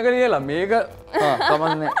මෙයාත් හරි මේක ලියලා. මේක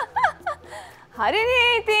කමන්නේ. හරිනේ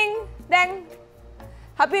ඉතින්. දැන්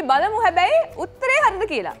අපි බලමු හැබැයි උත්තරේ හරිද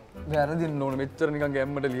කියලා. වැරදින්න ඕන මෙච්චර නිකන්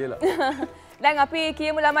ගැම්මට ලියලා. දැන් අපි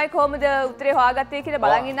කියමු ළමයි කොහොමද උත්තරේ හොයාගත්තේ කියලා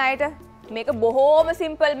බලන් ඉන්න අයට. මේක බොහෝම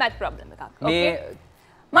සිම්පල් මැත් ප්‍රොබ්ලම් එකක්. මේ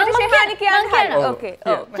මම ශෙහානි කියන්නේ. ඕකේ.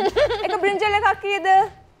 එක බ්‍රින්ජල් එකක් කීයද?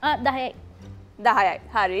 10යි. 10යි.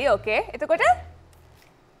 හරි. ඕකේ. එතකොට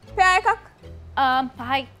පෑ එකක්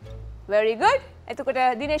 5යි. very good. එතකොට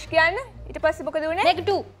දිනේෂ් කියන්න. ඊට පස්සේ මොකද උනේ? මේක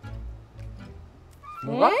 2.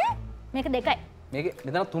 මොකක්? මේක 2යි. මේක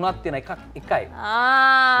මෙතන තුනක් තියෙන එකක් එකයි.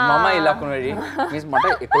 ආ. මමයි ලකුණු වැඩි. මිස් මට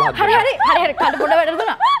 11ක්. හරි කඩ පොඩ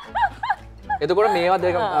වැරදුනා. එතකොට මේවා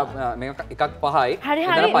දෙක මේක එකක් 5යි.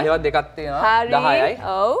 මෙතන පහේවත් දෙකක් තියෙනවා 10යි.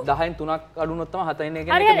 10න් 3ක් අඩු වුණොත් තමයි 7 ඉන්නේ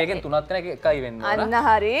කියන්නේ මේකෙන් 3ක් වෙන එක එකයි වෙන්න ඕන. අන්න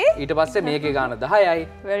හරි. ඊට පස්සේ මේකේ ගාන 10යි.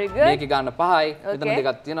 very good. මේකේ ගාන 5යි. මෙතන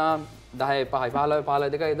දෙකක් තියෙනවා 10යි 5යි 15යි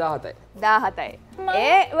 15යි 2යි 17යි. 17යි.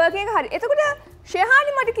 ඒ වර්කින් හරි. එතකොට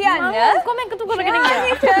ශෙහානි මට කියන්න කොහොම එකතු කරගෙන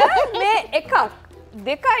ශෙහානිට මේ එකක්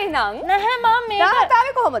දෙකයි නම් නැහැ මම මේක 17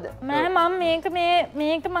 ආවේ කොහොමද? නෑ මම මේක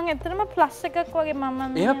මම ඇත්තටම ප්ලස් එකක් වගේ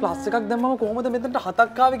මම එහෙම ප්ලස් එකක් දැම්මම කොහොමද මෙතනට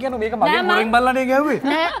 7ක් ආවේ කියන්නේ මේක මගේ මොරෙන් බල්ලානේ ගැහුවේ.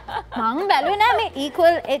 නෑ මම බැලුවේ නෑ මේ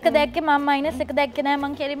ඉක්වල් එක දැක්කේ මම මයිනස් එක දැක්කේ නෑ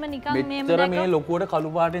මම කෙලින්ම නිකන් මේ මෙතර මේ ලොකුවට කළු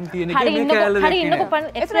පාටෙන් තියෙන එකේ මේ කෑල්ල හරි ඉන්නකො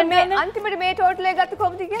එතන මේ අන්තිමට මේ ටෝටල් එක ගත්තේ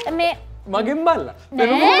කොහොමද කියන්නේ? මේ මගෙන් බල්ලා.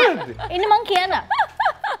 ඉන්න මං කියන්න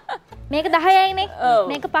මේක 10යිනේ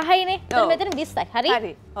මේක 5යිනේ එතකොට මෙතන 20යි හරි හරි.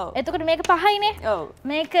 ඔව්. එතකොට මේක 5යිනේ ඔව්.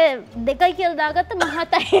 මේක 2යි කියලා දාගත්ත මම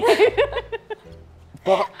 7යි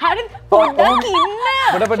හරි පොඩ්ඩක් ඉන්න.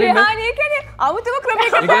 ශෙහානි කියන්නේ අමුතුම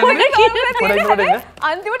ක්‍රමයකට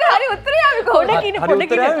අන්තිමට හරි උත්තරය ආවේ කොහොමද? හරි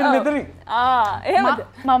උත්තරය ආවේ මෙතනින්. එහෙමද?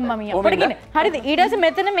 මම පොඩකින් හරිද ඊට පස්සේ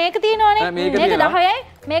මෙතන මේක තියෙනවනේ මේක 10යි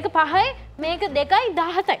මේක 5යි මේක 2යි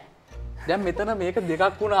 17යි දැන් මෙතන මේක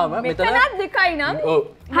දෙකක් වුණාම මෙතන මෙතනත් දෙකයි නම් ඔව්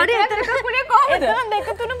හරි එතන කුණේ කොහොමද? එතන දෙක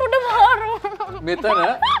තුන පොඩ මාරු මෙතන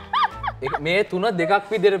මේ තුන දෙකක්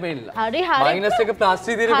විදිහට පෙන්නලා හරි මයිනස් එක ප්ලස්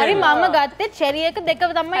විදිහට හරි පෙන්නලා මම ගත්තේ චෙරි එක දෙක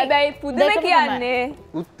තමයි හැබැයි පුදුම කියන්නේ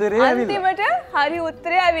උත්තරේ ඇවිල්ලා අන්තිමට හරි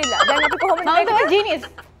උත්තරය ඇවිල්ලා. දැන් අපි කොහොමද මම තමයි ජීනියස්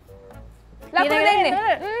ලකුණු දෙන්නේ?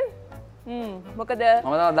 මොකද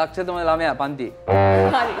මම තමයි දක්ෂතම ළමයා පන්තියේ.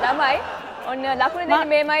 හරි ළමයි ඔන්න ලකුණු දෙන්නේ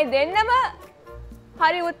මේමයි දෙන්නම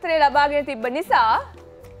හරි උත්තරේ ලබාගෙන තිබ්බ නිසා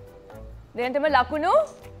දෙන්නටම ලකුණු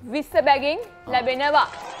 20 බැගින් ලැබෙනවා.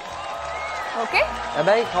 ඕකේ?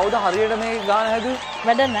 හැබැයි කවුද හරියට මේ ගාන හැදුවේ?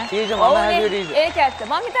 වැඩ නැහැ ටීචර් මම හැදුවේ ටීචර්. ඒක ඇත්ත.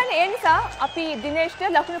 මම හිතන්නේ ඒ නිසා අපි දිනේෂ්ට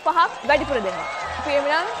ලකුණු 5ක් වැඩිපුර දෙනවා. අපි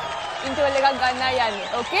එමුනම් ඉන්ටර්වල් එකක් ගන්නයි යන්නේ.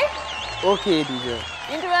 ඕකේ? ඕකේ teacher.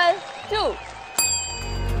 Interval 2.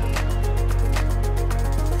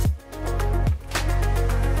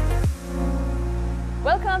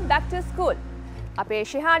 Welcome back to school. අපේ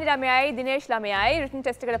ශෙහානි ළමයයි දිනේෂ් ළමයයි රිටන්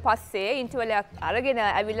ටෙස්ට් එකට පස්සේ ඉන්ටර්වල් එකක් අරගෙන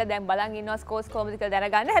ඇවිල්ලා දැන් බලන් ඉන්නවා ස්කෝර්ස් කොහොමද කියලා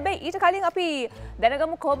දැනගන්න. හැබැයි ඊට කලින් අපි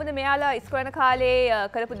දැනගමු කොහොමද මෙයාලා ඉස්කෝලේ යන කාලේ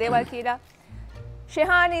කරපු දේවල් කියලා.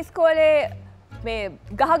 ශෙහානි ඉස්කෝලේ මේ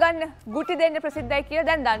ගහගන්න ගුටි දෙන්න ප්‍රසිද්ධයි කියලා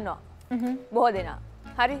දැන් දන්නවා. බොහෝ දෙනා.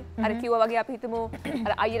 හරි? අර කිව්වා වගේ අපි හිතමු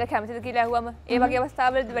අර අයියලා කැමතිද කියලා ඇහුවම ඒ වගේ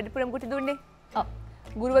අවස්ථාවලදී වැඩිපුරම ගුටි දුන්නේ. ඔව්.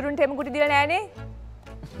 ගුරුවරුන්ට එම ගුටි දීලා නෑනේ.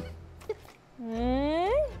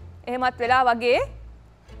 එහෙමත් වෙලා වගේ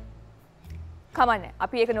කමන්නේ.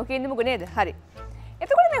 අපි ඒක නොකිය ඉන්නමුකෝ නේද? හරි.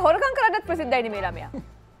 එතකොට මේ හොරකම් කරද්දත් ප්‍රසිද්ධයිනේ මේ ළමයා.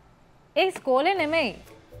 ඒ ස්කෝලේ නෙමෙයි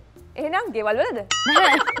එහෙනම් ගෙවල් වලද?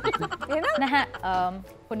 එහෙනම් නැහැ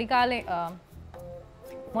පොඩි කාලේ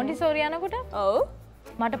මොන්ටිසෝරි යනකොට ඔව්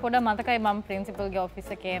මට පොඩ මතකයි මම ප්‍රින්සිපල්ගේ ඔෆිස්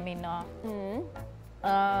එකේම ඉන්නවා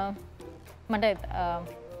මට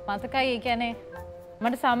මතකයි ඒ කියන්නේ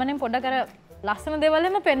මට සාමාන්‍යයෙන් පොඩ්ඩක් අර ලස්සන දේවල්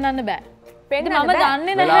එහෙම පෙන්වන්න බෑ පෙන්වන්න මම බෑ.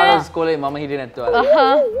 දන්නේ නැහැ වෙලාව ඉස්කෝලේ මම හිටියේ නැත්නම්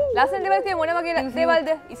ලස්සන දේවල් කියේ මොන වගේ දේවල්ද?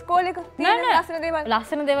 ඉස්කෝලේ එක තියෙන ලස්සන දේවල්.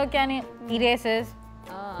 ලස්සන දේවල් කියන්නේ ඉරේසර්ස්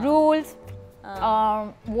rules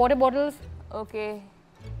water bottles ඕකේ.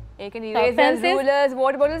 ඒ කියන්නේ erasers, rulers,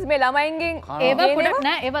 water bottles මේ ළමයින්ගෙන් ඒවා පොඩක්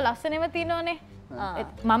නෑ ඒවා ලස්සනව තියෙනවනේ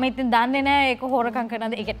මම ඉතින් දන්නේ නෑ ඒක හොරකම්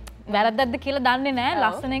කරනද ඒක වැරද්දක්ද කියලා දන්නේ නෑ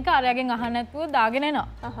ලස්සන එක අරයාගෙන් අහන්න නැතුව දාගෙන එනවා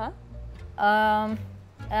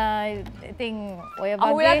ඉතින් ඔය වගේ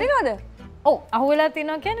අහුවෙලා තියෙනවද? ඔව් අහුවෙලා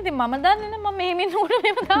තියෙනවා කියන්නේ ඉතින් මම දන්නේ නෑ මම මෙහෙම ඉන්නකොට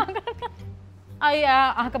මෙහෙම දාගන්න අයියා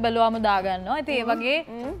අහක බැලුවාම දාගන්නවා ඉතින් ඒ වගේ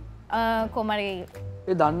කොමරි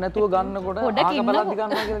ඒ දන්නේ නැතුව ගන්නකොට ආක බලද්දි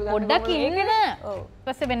ගන්නවා කියලා පොඩ්ඩක් ඉන්න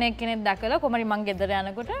ඊපස්සේ වෙන කෙනෙක් දැකලා කොමරි මං ගෙදර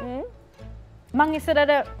යනකොට මං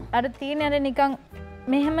ඉස්සරට අර තියෙන අර නිකන්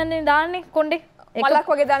මෙහෙමනේ දාන්නේ කොණ්ඩේ මලක්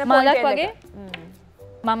වගේ දාන මලක් වගේ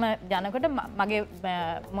මම යනකොට මගේ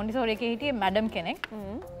මොන්ටිසෝරි එකේ හිටියේ මැඩම් කෙනෙක්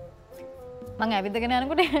මං ඇවිදගෙන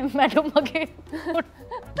යනකොට මැඩම් මගේ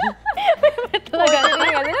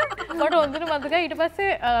මට හොඳට මතකයි ඊට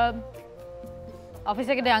පස්සේ ඔෆිස්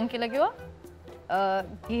එකට යන් කියලා කිව්වා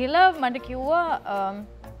ගිහිල්ලා මට කිව්වා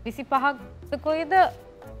 25ක් කොයිද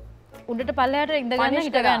උඩට පල්ලයට ඉඳගන්න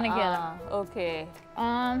හිටගන්න කියලා. ඕකේ.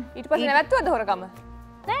 ඊට පස්සේ ඊට නැවැත්තුවද හොරකම?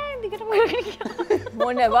 නෑ දිගටම කරගෙන ගියා.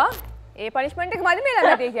 මොනවා? ඒ පනිෂ්මන්ට් එක මදි මේ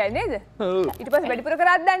ළමයට කියන්නේ නේද? ඊට පස්සේ වැඩිපුර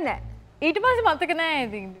කරාද දන්නේ නැහැ. ඊට පස්සේ මතක නෑ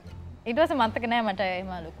ඉතින්. ඊට පස්සේ මතක නෑ මට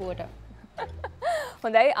එහෙම ලොකුවට.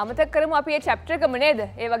 හොඳයි අමතක කරමු අපි මේ chapter එකම නේද?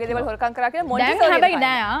 ඒ වගේ දේවල් හොරකම් කරා කියලා දැන් හැබැයි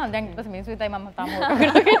නෑ දැන් ඊට පස්සේ මිනිස්සු හිතයි මම තාම හොරකම්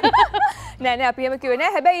කරා. නෑ නෑ අපි එහෙම කිව්වේ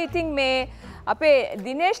නෑ. හැබැයි ඉතින් මේ අපේ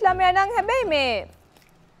දිනේෂ් ළමයා නම් හැබැයි මේ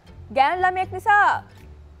ගෑනු ළමයෙක් නිසා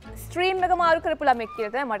ස්ට්‍රීම් එක මාරු කරපු ළමෙක්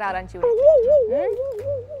කියලා තමයි මට ආරංචි වුණේ.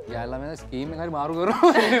 ගෑනු ළමයා ස්කීම් එක හරි මාරු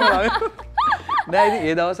කරනවා. නෑ ඉතින්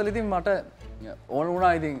ඒ දවස්වල ඉතින් මට ඕන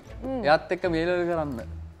වුණා ඉතින් එයාත් එක්ක මේලවල කරන්න.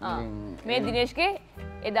 මේ දිනේෂ්ගේ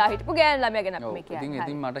එදා හිටපු ගෑනු ළමයා ගැන අපි මේ කියන්නේ.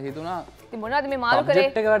 ඉතින් මට හිතුණා ඉතින් මොනවද මේ මාරු කරේ?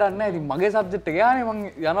 සබ්ජෙක්ට් එක වැඩක් නැහැ. ඉතින් මගේ සබ්ජෙක්ට් එක යානේ මං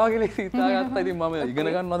යනවා කියලා හිතාගත්තා. ඉතින් මම ඉගෙන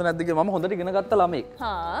ගන්නවද නැද්ද කියලා මම හොඳට ඉගෙන ගත්ත ළමෙක්.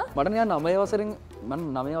 හා මට නිකන් 9 වසරෙන් මම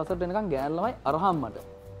 9 වසරට එනකන් ගෑනු ළමයි අරහම් මට.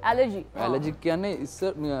 ඇලර්ජි. ඇලර්ජික් කියන්නේ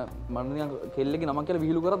ඉස්සර මම නිකන් කෙල්ලෙක්ගේ නමක් කියලා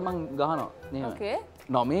විහිළු කරත් මං ගහනවා. නේද? ඕකේ.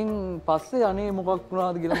 9න් පස්සේ අනේ මොකක්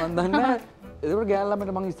වුණාද කියලා මන් දන්නේ නැහැ. ඒකට ගෑනු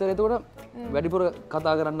ළමයට මං ඉස්සර එතකොට වැඩිපුර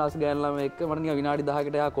කතා කරන්න ආස ගෑනු ළමයි එක්ක මට නිකන් විනාඩි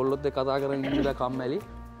 10කට එයා කොල්ලොත් එක්ක කතා කරගෙන ඉන්න බෑ කම්මැලි.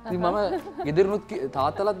 ඉතින් මම ගෙදරනුත්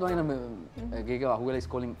තාත්තලත් වයින් එක අහුවෙලා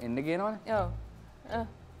ඉස්කෝලෙන් එන්න කියනවනේ. ඔව්.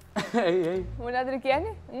 ඇයි මොනවද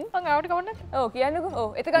කියන්නේ? මං ආවට කවන්නත්. ඔව් කියන්නකෝ. ඔව්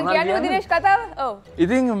එතකන් කියන්නකෝ දිනේෂ් කතාව. ඔව්.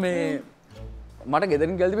 ඉතින් මේ මට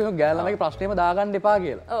ගෙදරින් කියලා තිබුණා ගෑනු ළමයිගේ ප්‍රශ්නේම දාගන්න එපා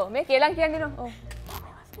කියලා. ඔව් මේ කියලා කියන්නේ නෝ. ඔව්.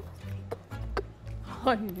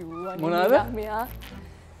 අයියෝ මොනවාද? මෙයා.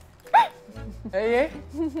 ඇයි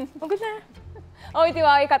මොකද? ඔව් ඉතින්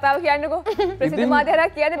වාගේ කතාව කියන්නකෝ. ප්‍රසිද්ධ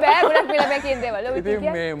මාධ්‍යයක් කියන්න බෑ ගොඩක් මේ ළමයා කියන දේවල්. ඔව් ඉතින්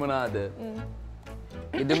මේ මොනවාද?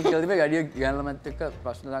 ඉදම කියලා තිබේ ගඩිය ගෑනු ළමයිත් එක්ක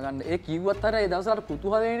ප්‍රශ්න දාගන්න. ඒ කිව්වත් අර ඒ දවස්වලට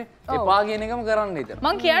කුතුහලෙනේ. එපා කියන එකම කරන්න හිතන.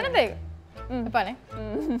 මං කියන්නද ඒක? එපානේ.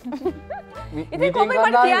 ඉතින් කොහොමද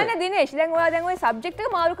මට කියන්න දිනේෂ් දැන් ඔයා දැන් ওই සබ්ජෙක්ට්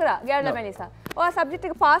එක මාරු කරා ගෑනු ළමයා නිසා. ඔයා සබ්ජෙක්ට්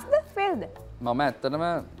එක පාස්ද ෆේල්ද? මම ඇත්තටම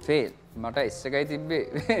ෆේල්. මට S එකයි තිබ්බේ.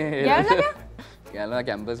 ගෑනු ළමයා? ගෑනු ළමයා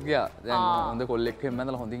කැම්පස් ගියා. දැන් හොඳ කොල්ලෙක් එහෙම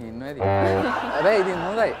බඳලා හොඳින් ඉන්නවා ඉතින්. හැබැයි ඉතින්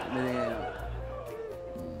හොඳයි.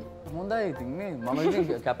 හොඳයි ඉතින් නේ මම ඉතින්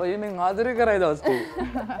කැපවීමෙන් ආදරය කරයි දවස් ටික.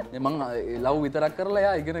 මම ලව් විතරක් කරලා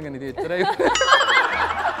එයා ඉගෙනගෙන ඉතින් එච්චරයි.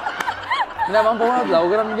 නෑ මම කොහොමද ලව්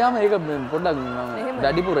කරන්න ගියාම ඒක පොඩ්ඩක්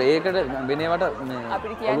වැඩිපුර ඒකට වෙනේවට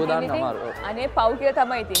අපිට කියන්නේ අනේ පව් කියලා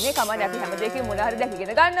තමයි තියන්නේ. කමන්නේ අපි හැම දෙයකම මොන හරි දැක්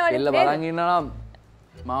ඉගෙන ගන්නවනේ. එල්ල බලන් ඉන්නවා නම්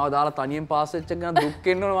මාව දාලා තනියෙන් පාස් වෙච්ච එක ගැන දුක්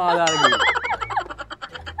වෙන්න ඕන මාව දාලා කියලා.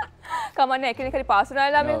 කමන්නේ එකිනෙක හරි පාස් වුණා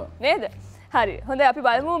ළමයි නේද? හරි. හොඳයි අපි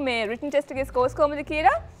බලමු මේ written test එකේ scores කොහොමද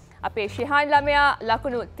කියලා. අපේ ශිහාන් ළමයා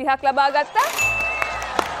ලකුණු 30ක් ලබා ගත්තා.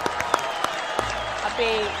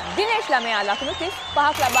 අපේ දිනේෂ් ළමයා ලකුණු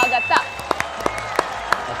 35ක් ලබා ගත්තා.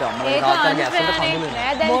 ඒක අන්ෆෙයානේ.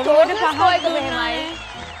 නෑ දැන් total score එක මෙහෙමයි.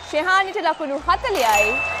 ශිහානිට ලකුණු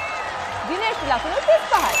 40යි. දිනේෂ්ට ලකුණු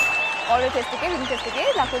 35යි. oral test එකේ written test එකේ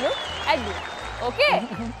ලකුණු ඇඩ්ඩු. Okay?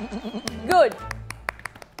 Good.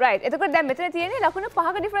 right එතකොට දැන් මෙතන තියෙන්නේ ලකුණු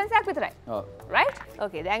 5ක ඩිෆරන්ස් එකක් විතරයි. ඔව්. right?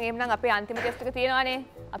 okay දැන් එහෙනම් අපේ අන්තිම ටෙස්ට් එක තියෙනවානේ.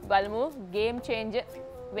 අපි බලමු game changer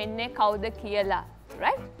වෙන්නේ කවුද කියලා.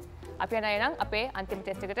 right? අපි යනවා එහෙනම් අපේ අන්තිම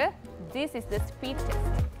ටෙස්ට් එකට. this is the speed test.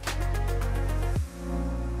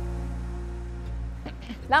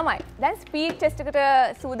 ළමයි දැන් ස්පීඩ් ටෙස්ට් එකට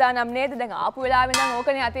සූදානම් නේද? දැන් ආපු වෙලාවෙ නම්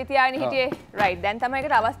ඕකනේ අතේ තියාගෙන හිටියේ. right දැන් තමයි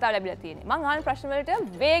ඒකට අවස්ථාව ලැබිලා තියෙන්නේ. මං අහන ප්‍රශ්න වලට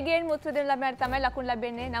වේගයෙන් උත්තර දෙන ළමයාට තමයි ලකුණු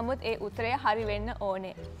ලැබෙන්නේ. නමුත් ඒ උත්තරය හරි වෙන්න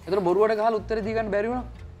ඕනේ. ඒතර බොරුවට ගහලා උත්තර දී ගන්න බැරි වුණා.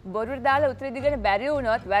 බොරුවට දාලා උත්තර දී ගන්න බැරි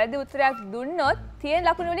වුණොත් වැරදි උත්තරයක් දුන්නොත් තියෙන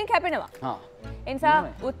ලකුණු වලින් කැපෙනවා. හා. ඒ නිසා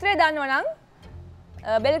උත්තරය දන්නව නම්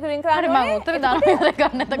බෙල් එක රින් කරන්න හරි ඕනේ. මම උත්තර දාන්න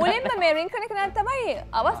ගන්න එතකොට. මුලින්ම මේ රින් කරන කෙනාට තමයි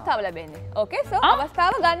අවස්ථාව ලැබෙන්නේ. okay so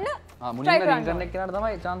අවස්ථාව ගන්න මුලින්ම රින් කරන එක්කනට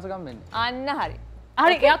තමයි chance එකක් වෙන්නේ. අන්න හරි.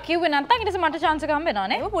 හරි එයා කිව්වේ නැත්නම් ඊට පස්සේ මට chance එක හම්බ වෙනවා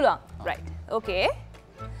නේ. ඒක පුළුවන්. right. okay.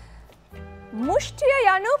 මුෂ්ටිය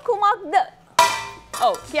යනු කුමක්ද?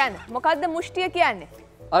 ඔව් කියන්න. මොකක්ද මුෂ්ටිය කියන්නේ?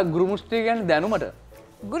 ගුරු මුෂ්ටිය කියන්නේ දැනුමට.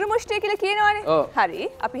 ගුරු මුෂ්ටිය කියලා කියනවනේ. ඔව්. හරි.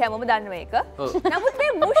 අපි හැමෝම දන්නවා ඒක. ඔව්. නමුත්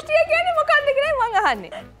මේ මුෂ්ටිය කියන්නේ මොකක්ද කියලා මම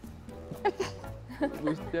අහන්නේ.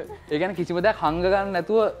 මුෂ්ටිය ඒ කියන්නේ කිසිම දෙයක් හංග ගන්න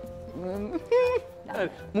නැතුව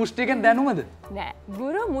මුෂ්ටිය කියන්නේ දැනුමද? නෑ.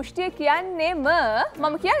 ගුරු මුෂ්ටිය කියන්නේම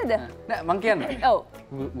මම කියන්නද? නෑ මං කියන්නේ. ඔව්.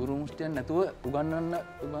 ගුරු මුෂ්ටිය නැතුව උගන්වන්න.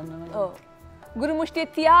 ඔව්. ගුරු මුෂ්ටිය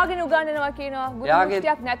තියාගෙන උගන්වනවා කියනවා. ගුරු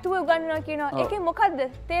මුෂ්ටියක් නැතුව උගන්වනවා කියනවා. ඒකෙන් මොකද්ද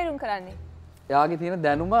තේරුම් කරන්නේ? එයාගේ තියෙන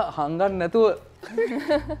දැනුම හංගන්න නැතුව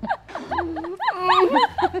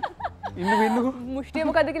ඉන්නකෝ. මුෂ්ටිය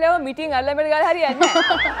මොකද්ද කියලා මිටින් අල්ලමෙල ගාලා හරියන්නේ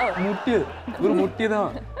නැහැ. ඔව්. මුට්ටිය. ගුරු මුට්ටිය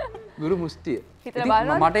තමයි. ගුරු මුෂ්ටිය. හිතලා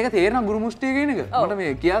බලන්න. මට ඒක තේරෙනවා ගුරු මුෂ්ටිය කියන එක. මට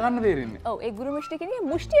මේ කියා ගන්න තේරෙන්නේ. ඔව් ඒ ගුරු මුෂ්ටිය කියන්නේ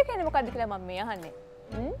මුෂ්ටිය කියන්නේ මොකද්ද කියලා මම මේ අහන්නේ.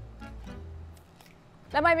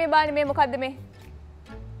 ළමයි මේ බලන්නේ මේ මොකද්ද මේ?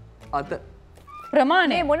 අත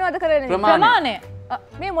ප්‍රමාණය මේ මොනවද කරන්නේ? ප්‍රමාණය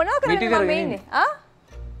මේ මොනවද කරන්නේ මිටි මම කරගෙන ඉන්නේ? ආ?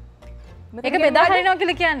 ඒක බෙදා හරිනවා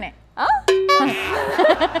කියලා කියන්නේ ආ?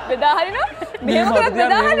 බෙදා හරිනවා? මෙහෙම කරත්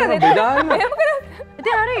බෙදා හරිනවද? මෙහෙම කරත්.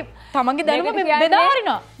 ඉතින් හරි තමන්ගේ දැනුම මේකට කියන්නේ බෙදා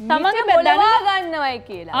හරිනවා තමන්ගේ මිට දැනුම මොලවා ගන්නවයි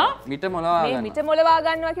කියලා. මිට මොලවා මේ ගන්න මිට මොලවා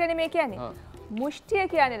ගන්නවා කියන්නේ මේ කියන්නේ. මුෂ්ටිය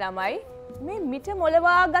කියන්නේ ළමයි මේ මිට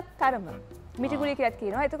මොලවාගත් තරම. මිටි ගුලිය කියලාත්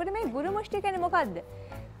කියනවා. එතකොට මේ ගුරු මුෂ්ටිය කියන්නේ මොකද්ද?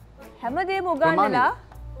 හැමදේම උගන්වලා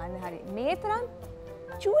අන්න හරි. මේ තරම්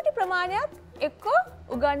චූටි ප්‍රමාණයක් එක්ක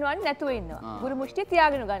උගන්වන්නේ නැතුව ඉන්නවා. ගුරු මුෂ්ටිය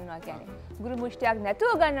තියාගෙන උගන්වනවා කියන්නේ. ගුරු මුෂ්ටියක් නැතුව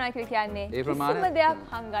උගන්වනවා කියලා කියන්නේ කිසිම දෙයක්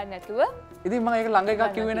හංගන්න නැතුව. ඉතින් මම ඒක ළඟ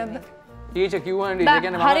එකක් කිව්වේ නැද්ද? ටීචර් කිව්වනේ ටීචර්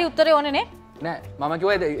කියන්නේ හරි උත්තරේ ඕනේ නේ නෑ මම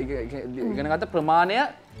කිව්වා ඉගෙන ගත්ත ප්‍රමාණය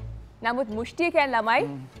නමුත් මුෂ්ටිය කියන්නේ ළමයි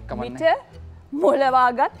මිට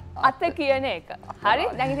මොලවාගත් අත කියන එක. හරි?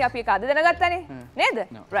 දැන් ඉතින් අපි ඒක අද දැනගත්තානේ. නේද?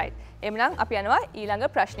 right. එhmenan අපි යනවා ඊළඟ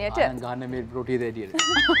ප්‍රශ්නයට. ගන්න මේ රොටිය දෙටියට.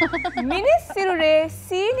 මිනිස් සිරුරේ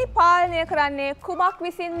සීනි පාලනය කරන්නේ කුමක්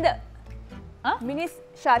විසින්ද? මිනිස්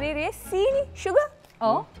ශරීරයේ සීනි sugar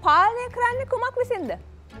පාලනය කරන්නේ කුමක් විසින්ද?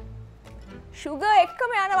 sugar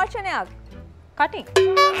එක්කම යන වචනයක්. කටින්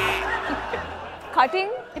කටින්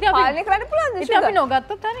පාලනය කරන්න පුළුවන්ද ඉතින් අපි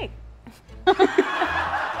නොගත්තොත් හරි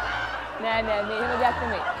නෑ නෑ මේ එහෙම දෙයක්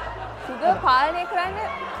නෙමෙයි. sugar පාලනය කරන්නේ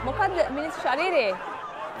මොකද්ද මිනිස් ශරීරයේ?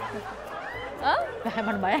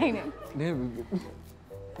 මට බයයිනේ නේ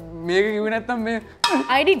මේක කිව්වේ නැත්තම් මේ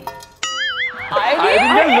අයිඩින්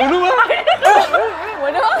ලුණුව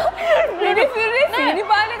මොනවා? මිනිස් සිරුරේ සීනි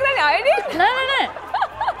පාලනය කරන්නේ අයිඩින්? නෑ නෑ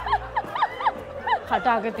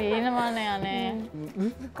කටාක තියෙනවානේ අනේ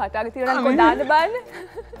කටාක තියෙනවා නම් කොහොමද දාන්න බලන්න.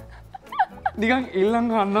 නිකන් ඉල්ලන්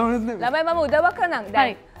ගන්නවද ළමයි මම උදව්වක් කරනම්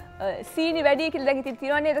දැන් සීනි වැඩි කියලා දැන් ඉතින්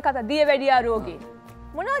තියෙනවා නේද කතා දිය වැඩියා රෝගේ.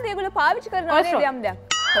 මොනවද ඒගොල්ලෝ පාවිච්චි කරනවා නේද යම් දෙයක්?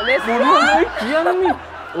 මොනවද කියන්නේ?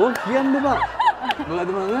 ඕක කියන්න බා. මොකද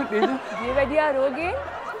මම ටීචර් දිය වැඩියා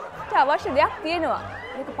රෝගේට අවශ්‍ය දෙයක් තියෙනවා.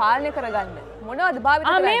 මේක පාලනය කරගන්න. මොනවද භාවිත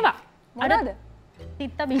කරන්නේ? මේවා. මොනවද?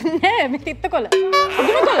 තිත්ත බින්නේ මේ තිත්ත කොළ.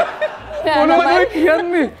 අඳුන කොළ. මොනවද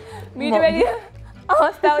කියන්නේ? මීට වැඩිය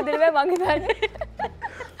අවස්ථාව දෙන්න බෑ මං හිතන්නේ.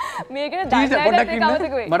 මේකනේ දැක්කම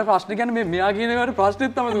කවදක වෙයි. මට ප්‍රශ්න කියන්නේ මේ මෙයා කියන ඒවාට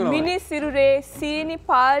ප්‍රශ්නෙත් තමයි දුන්නා. මිනිස් සිරුරේ සීනි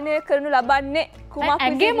පාලනය කරනු ලබන්නේ කුමක් විසින්ද?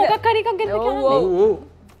 ඇගේ මොකක් හරි එකක් ගෙන්න කියනවා. ඔව් ඔව්.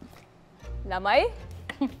 ළමයි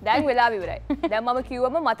දැන් වෙලාව ඉවරයි. දැන් මම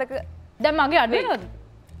කිව්වම මතක දැන් මගේ අඩු වෙනවද?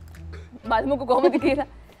 බලමුකෝ කොහොමද කියලා.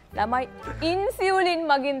 ළමයි ඉන්සියුලින්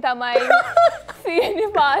මගින් තමයි සීනි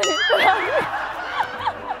පාලනය කරන්නේ.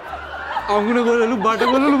 අඟුණ ගොල්ලු බඩ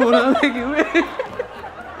ගොල්ලු මොනවද කිව්වේ?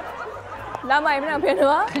 ළමයි මම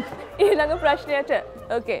වෙනවා ඊළඟ ප්‍රශ්නයට.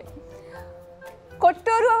 ඕකේ.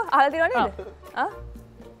 කොට්ටෝරුව අහලා තියෙනව නේද?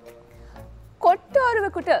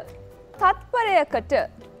 කොට්ටෝරුවෙකුට තත්පරයකට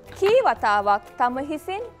කී වතාවක් තම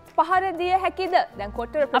හිසින් පහර දිය හැකිද? දැන්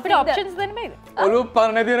කොට්ටෝරුව අපිට ඔප්ෂන්ස් දෙන්න බෑද? ඔළුව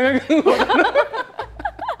පරණ නැති වෙනකන්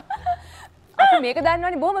අපි මේක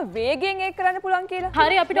දන්නවනේ බොහොම වේගෙන් ඒක කරන්න පුළුවන් කියලා.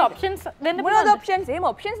 හරි අපිට ඔප්ෂන්ස් දෙන්න මොනවද පුළුවන්ද? ඔප්ෂන්ස්? එහෙම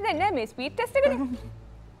ඔප්ෂන්ස් දෙන්නේ නැහැ මේ ස්පීඩ් ටෙස්ට් එකනේ.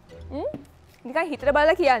 නිකන් හිතලා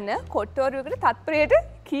බලලා කියන්න කොට්ටෝරුවකට තත්පරයට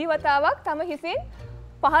කී වතාවක් තම හිසින්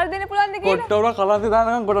පහර දෙන්න පුළුවන්ද කියලා. කොට්ටෝර කලන්තේ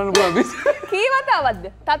දානකම් කොටන්න පුළුවන් බිස්. කී වතාවක්ද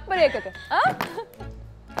තත්පරයකට?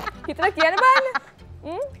 හිතලා කියන්න බලන්න.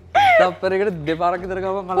 තත්පරයකට දෙපාරක් විතර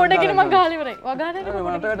ගමන් කලන්තේ. පොඩකින් මං ගහලා ඉවරයි. වගානේ මට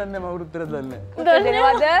වැඩක් නැහැ මම උත්තර දන්නේ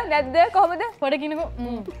දෙනවද නැද්ද කොහොමද? පොඩකින්කෝ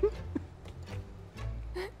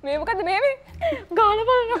මේ මොකද්ද මේ ගාලා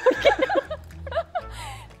බලන්න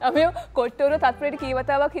අපි කොට්ටෝරුව තත්පරයට කී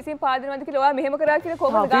වතාවක් හිසින් පහර දෙනවද කියලා ඔයා මෙහෙම කරා කියලා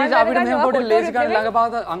කොහොමද නැහැ. ගාන අපිට මෙහෙම පොඩි ලේසි ගන්න ළඟ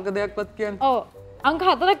පාත අංක දෙකක්වත් කියන්නේ. ඔව් අංක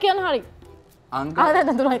 4ක් කියන්න හරි අංක දැන්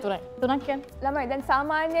 3ක් කියන්න ළමයි දැන්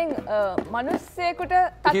සාමාන්‍යයෙන් මිනිස්සෙකුට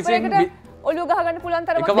තත්පරයකට ඔළුව ගහ ගන්න පුළුවන්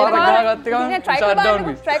තරමක් එකපාරක් ගහගත්ත ගමන් shut down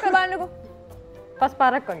වෙයි. try කරලා බලන්නකෝ. පස්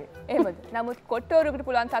පාරක් වගේ එහෙමද? නමුත් කොට්ටෝරුවකට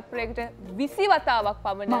පුළුවන් තත්පරයකට 20 වතාවක්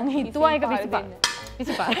පමණ මං හිතුවා ඒක 25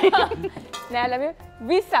 නෑ ළමයි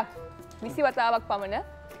 20ක් 20 වතාවක් පමණ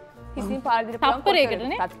හිසින් පාර දෙන්න පුළුවන් තත්පරයකට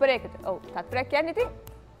නේ? තත්පරයකට. ඔව් තත්පරයක් කියන්නේ ඉතින්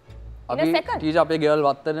අපි ටීචර් අපේ ගෙවල්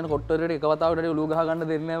වත්තගෙන කොට්ටෝරේට එක වතාවකට ඔළුව ගහ ගන්න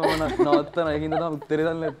දෙන්නේ නැහැ මම නවත්තන ඒකින්ද තමයි උත්තරේ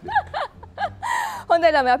දන්නේ නැත්තේ. හොඳයි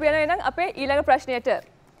ළමයි අපි යනවා එහෙනම් අපේ ඊළඟ ප්‍රශ්නයට.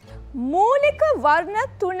 මූලික වර්ණ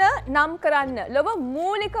 3 නම් කරන්න. ලොව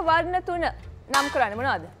මූලික වර්ණ 3 නම් කරන්න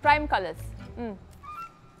මොනවද? prime colors.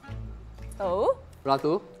 ඔව්.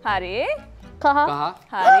 රතු. හරි. කහ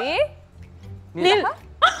හරි. නිල්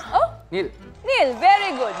ඔව්. නිල්. නිල්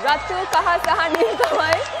very good. රතු කහ සහ නිල්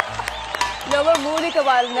තමයි ලොව මූලික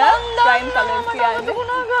වර්ණ prime colors කියන්නේ.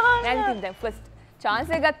 දැන් ඉතින් දැන් first chance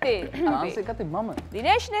එක ගත්තේ chance එක ගත්තේ මම.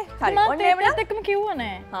 දිනේෂ් නේ. හරි. ඔන්න එහෙමනම් එකම කිව්වා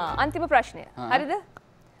නෑ අන්තිම ප්‍රශ්නය. හරිද?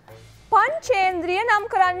 පංචේන්ද්‍රිය නම්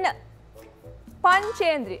කරන්න.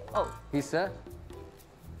 පංචේන්ද්‍රිය. ඔව්. හිස.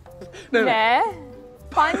 නෑ.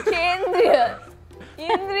 පංචේන්ද්‍රිය.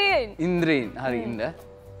 ඉන්ද්‍රියෙන්. ඉන්ද්‍රීන් හරි ඉන්න.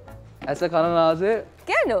 ඇස කන නාසය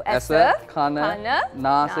කියන්නු. ඇස කන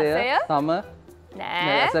නාසය තම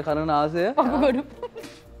නෑ. ඇස කන නාසය පපුගොඩු.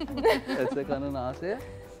 ඇස කන නාසය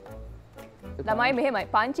ළමයි මෙහෙමයි.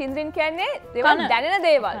 පංච ඉන්ද්‍රියන් කියන්නේ දේවල් දැනෙන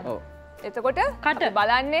දේවල්. ඔව්. එතකොට කට. අපි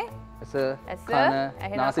බලන්නේ ඇස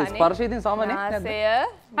කන නාසය ස්පර්ශය ඉතින් සමනේ නැද්ද?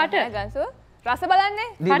 නාසය කට. ගන්සු රස බලන්නේ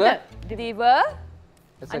දිව දිව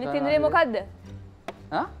ඇස අනිත් කන ඉන්ද්‍රිය නාසය. මොකද්ද?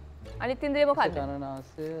 හා අනිත් ඉන්ද්‍රිය මොකද්ද? කන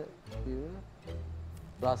නාසය දිව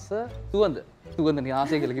රස සුවඳ සුවඳ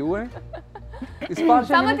නාසය කියලා කිව්වනේ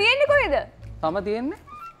ස්පර්ශය සම තියෙන්නේ කොහෙද? තම තියෙන්නේ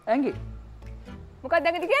ඇඟේ මොකක්ද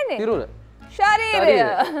ඇඟට කියන්නේ? පිරුර ශරීරය.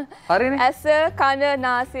 හරිනේ ඇස කන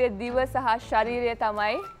නාසය දිව සහ ශරීරය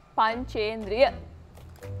තමයි පංචේන්ද්‍රිය.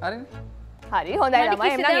 හරිනේ හරි හොඳයි ළමයි.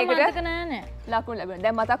 එහෙනම් ඒකට මතක නෑනේ. ලකුණු ලැබෙනවා.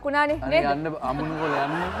 දැන් මතක් වුණානේ අනේ නේද? යන්න අමුණුකොල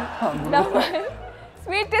යන්න ළමයි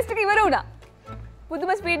ස්පීඩ් ටෙස්ට් එක ඉවර වුණා.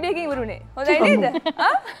 පුදුම ස්පීඩ් එකකින් ඉවරුනේ. හොඳයි නේද?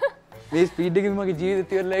 ආ? මේ ස්පීඩ් එකකින් මගේ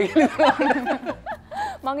ජීවිතය ඉවරලා කියලා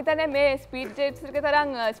මං හිතන්නේ මේ ස්පීඩ් ටෙස්ට් එක තරම්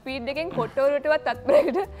ස්පීඩ් එකෙන් කොට්ටෝරුවටවත්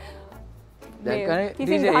තත්පරයකට දැන් කනේ කිසිම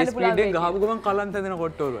ඩීජේ ගහන්න පුළුවන් ස්පීඩ් එකෙන් වෙන්නේ. ගහපු ගමන් කලන්ත දෙන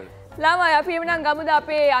කොට්ටෝල් වල ළමයි අපි එමුනම් ගමුද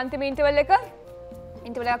අපේ අන්තිම ඉන්ටර්වල් එක?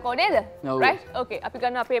 ඉන්ටර්වල් එකක් ඕනේද? ඔව්. රයිට්. ඕකේ. අපි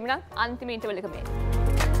ගන්නවා අපි එමුනම් අන්තිම ඉන්ටර්වල් එක මේ.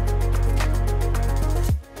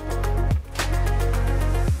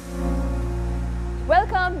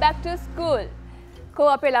 Welcome back to school. කෝ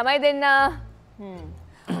අපේ ළමයි දෙන්න.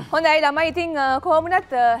 හොඳයි ළමයි ඉතින්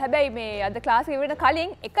කොහොමුණත් හැබැයි මේ අද ක්ලාස් එක ඉවරන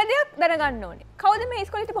කලින් එක දෙයක් දැනගන්න ඕනේ. කවුද මේ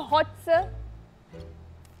ඉස්කෝලේ තිබ්බ හොට් සර්?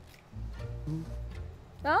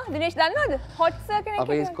 දිනේෂ් දන්නවද? හොට් සර් කෙනෙක්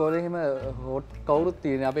අපේ ඉස්කෝලේ එහෙම හොට් කවුරුත්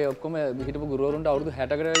තියෙන අපේ ඔක්කොම හිටපු ගුරුවරුන්ට අවුරුදු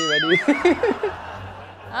 60කට වැඩි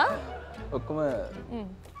ආ? ඔක්කොම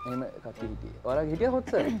එහෙම කට්ටිය හිටියේ. ඔයාලා හිටියා හොට්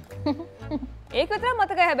සර්? ඒක විතර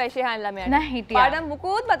මතකයි හැබැයි ශේහාන් ළමයාට. නෑ, හිටියා. පාඩම්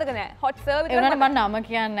මුකුත් මතක නෑ. හොට් සර් විතර. ඒ වුණාට මම නම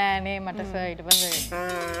කියන්නේ නෑනේ මට සර් ඊට පස්සේ.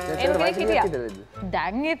 එහෙම කෙනෙක් හිටියා.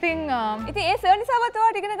 දැන් ඉතින් ඉතින් ඒ සර් නිසාවත්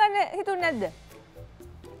ඔයාලට ඉගෙන ගන්න හිතුන්නේ නැද්ද?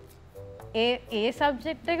 ඒ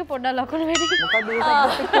සබ්ජෙක්ට් එක පොඩ්ඩක් ලකුණු වැඩි. මොකද්ද ඒ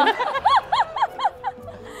සබ්ජෙක්ට් එක?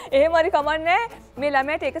 එහෙම හරි කමන්නේ. මේ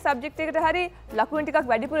ළමයාට එක සබ්ජෙක්ට් එකකට හරි ලකුණු ටිකක්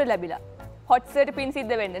වැඩිපුර ලැබිලා. හොට් සර්ට පින්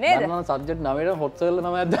සිද්ධ වෙන්න නේද? මම සබ්ජෙක්ට් 9ට හොට් සර්ලා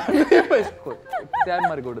නමයක් දාන්න ඉස්කෝලේ. එක්සෑම්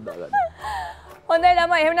හරි කොට දාගන්න. හොඳයි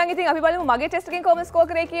ළමයි එහෙනම් ඉතින් අපි බලමු මගේ ටෙස්ට් එකෙන් කොහොමද ස්කෝර්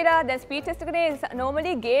කරේ කියලා. දැන් ස්පීඩ් ටෙස්ට් එකනේ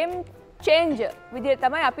normally game changer විදිහට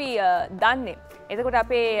තමයි අපි දන්නේ. එතකොට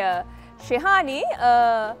අපේ ශෙහානි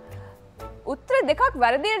උත්තර දෙකක්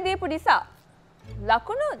වැරදිට දීපු නිසා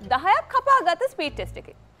ලකුණු 10ක් කපාගත්ත ස්පීඩ් ටෙස්ට්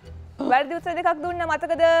එකේ. වැරදි උත්තර දෙකක් දුන්න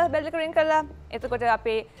මතකද බෙල් එක රින් කරලා. එතකොට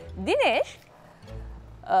අපේ දිනේෂ්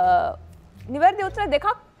නිවැරදි උත්තර දෙකක්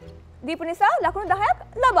දීපු නිසා ලකුණු 10ක්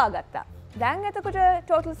ලබා ගත්තා. දැන් එතකොට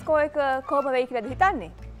ටෝටල් ස්කෝර් එක කොහොම වෙයි කියලාද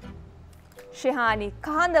හිතන්නේ? ශෙහානි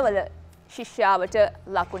කහඳවල ශිෂ්‍යාවට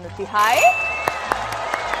ලකුණු 30යි.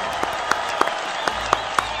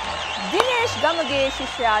 දිනේෂ් ගමගේ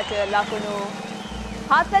ශිෂ්‍යයාට ලකුණු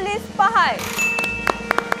 45යි.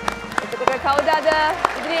 එතකොට කවුද අද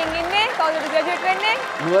ඉදිරියෙන් ඉන්නේ? කවුද ග්‍රැජුවේට් වෙන්නේ?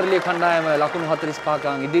 නුවරඑළිය කණ්ඩායම ලකුණු 45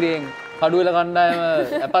 කන් ඉදිරියෙන් කඩුවෙල කණ්ඩායම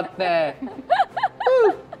ඇපත් නෑ.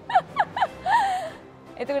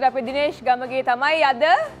 එතකොට අපේ දිනේෂ් ගමගේ තමයි අද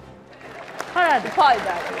හරිද?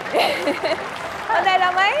 පල්දාන්නේ. හොඳයි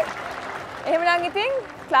ළමයි. එහෙමනම් ඉතින්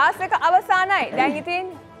ක්ලාස් එක අවසానයි. දැන්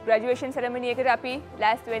ඉතින් ග්‍රැජුවේෂන් සෙරමනි එකට අපි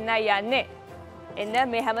ලෑස්ති වෙන්නයි යන්නේ. එන්න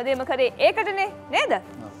මේ හැමදේම කරේ ඒකටනේ නේද?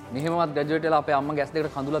 මෙහෙමවත් ග්‍රැජුවේට් වෙලා අපේ අම්මා ගැස්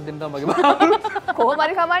දෙකට කඳුලක් දෙන්න තමයි මගේ බාරු. කොහොම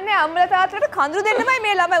හරි කමන්නේ අම්මලා තාත්තලාට කඳුළු දෙන්නමයි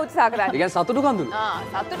මේ ළමයි උත්සාහ ඒ කරන්නේ. කියන්නේ සතුටු කඳුළු.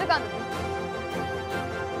 සතුට කඳුළු.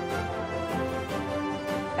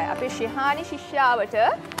 අපේ ශෙහානි ශිෂ්‍යාවට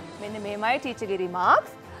මෙන්න මේමයි ටීචර්ගේ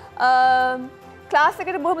රිමාක්ස්. ක්ලාස්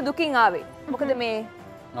එකට බොහොම දුකින් ආවේ. මොකද මේ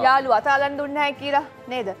යාළුවා අතාලන්න දුන්නේ නැහැ කියලා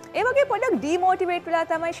නේද? ඒ වගේ පොඩ්ඩක් ඩිමෝටිවේට් වෙලා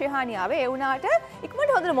තමයි ශෙහානි ආවේ. ඒ වුණාට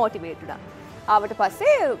ඉක්මනට හොඳට මොටිවේට් වුණා. ආවට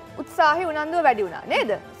පස්සේ උත්සාහය උනන්දුව වැඩි වුණා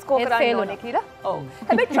නේද? ස්කෝර් කරන්න ඕනේ කියලා. ඔව්.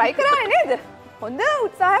 හැබැයි try කරානේ නේද? හොඳ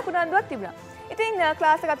උත්සාහයක් උනන්දුවක් තිබුණා. ඉතින්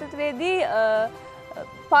ක්ලාස් එක අතරතුරේදී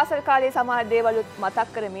පාසල් කාලේ සමහර දේවල් මතක්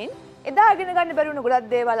කරමින් එදා ඉගෙන ගන්න බැරි වුණ ගොඩක්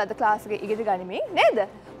දේවල් අද ක්ලාස් එකේ ඉගෙන ගනිමින් නේද?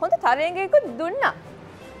 හොඳ තරංගයකුත් දුන්නා.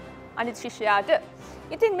 අනිත් ශිෂ්‍යයාට.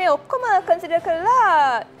 ඉතින් මේ ඔක්කොම කන්සිඩර්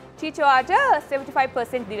කරලා ටීචර්ට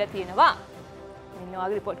 75% දීලා තියෙනවා. මෙන්න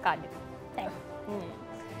ඔයාගේ රිපෝට් කාඩ් එක.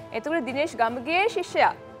 එතකොට දිනේෂ් ගමගේ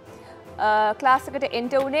ශිෂ්‍යයා ක්ලාස් එකට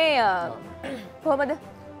එන්ටර් වුණේ කොහමද?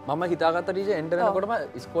 මම හිතාගත්ත ටීචර් එන්ටර් වෙනකොටම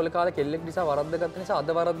ඉස්කෝලේ කාලේ කෙල්ලෙක් නිසා වරද්දගත්ත නිසා අද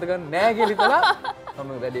වරද්ද ගන්න නෑ කියලා හිතලා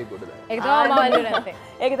මම වැඩේ කොට දානවා. ඒක තමයි මම අල්ලුවේ නැත්තේ.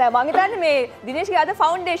 ඒක තමයි මම හිතන්නේ මේ දිනේෂ්ගේ අද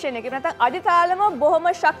ෆවුන්ඩේෂන් එක නැත්නම් අදිතාලම බොහොම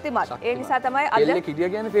ශක්තිමත්. ඒ නිසා තමයි අද කෙල්ලෙක්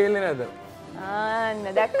හිටියා කියන්නේ ෆේල් වෙන්නේ නැද්ද? ආන්න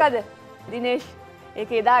දැක්කද? දිනේෂ්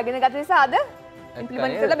ඒක එදාගෙන ගත නිසා අද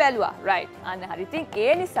ඉම්ප්ලිමන්ට් කරලා බැලුවා. රයිට්. අන්න හරි. ඉතින්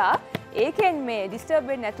ඒ නිසා ඒකෙන් මේ ඩිස්ටර්බ්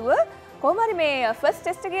වෙන්නේ නැතුව කොහොම හරි මේ ෆස්ට්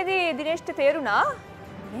ටෙස්ට් එකේදී දිනේෂ්ට තේරුණා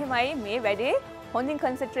මෙහෙමයි මේ වැඩේ හොඳින්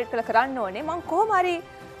කන්සන්ට්‍රේට් කරලා කරන්න ඕනේ. මම කොහොම හරි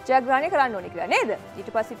ජයග්‍රහණය කරන්න ඕනේ කියලා නේද? ඊට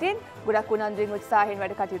පස්සේ ඉතින් ගොඩක් උනන්දුවෙන් උත්සාහයෙන්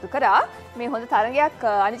වැඩ කටයුතු කරා. මේ හොඳ තරගයක්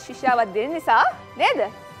අනිත් ශිෂ්‍යාවක් දෙන්න නිසා නේද?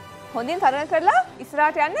 හොඳින් තරඟ කරලා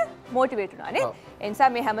ඉස්සරහට යන්න මොටිවේට් වුණා නේද? ඒ නිසා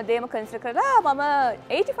මේ හැමදේම කන්සිඩර් කරලා මම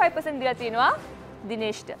 85% දීලා තිනවා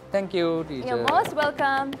දිනේෂ්ට. Thank you teacher. You're most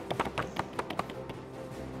welcome.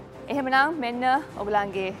 එහෙමනම් මෙන්න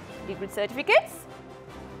ඔයගලන්ගේ degree certificates.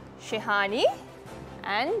 Shehani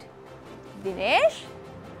and Dinesh.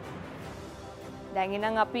 දැන්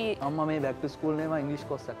ඉතින් අපි අම්මා මේ back to school නේම ඉංග්‍රීසි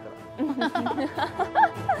course එකක් කරා.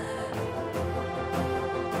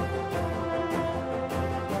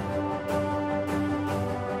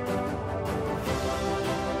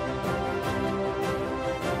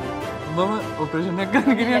 මම ඔපරේෂන් එකක්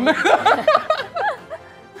ගන්න ගෙනියන්න.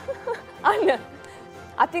 අන්න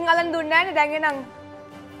අතින් අලන් දුන්නේ නැහැනේ දැන් එනං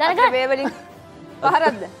දැනගන්න. වේවලින්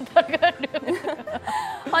පහරක්ද?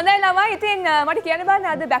 හොඳයි ළමයි ඉතින් මට කියන්න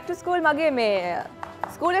බෑ අද back to school මගේ මේ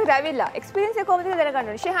ස්කූල් එකට ඇවිල්ලා එක්ස්පීරියන්ස් එක කොහොමද කියලා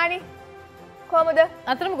දැනගන්න ඕනේ. ශෙහානි කොහොමද?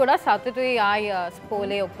 අතරම ගොඩක් සතුටුයි ආයි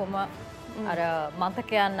ස්කෝලේ ඔක්කොම අර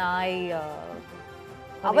මතකයන් ආයි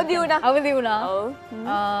අවදි වුණා. අවදි වුණා. ඔව්.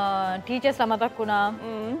 ටීචර්ස්ලා මතක් වුණා.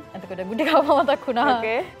 එතකොට ගුඩි ගාව මතක් වුණා.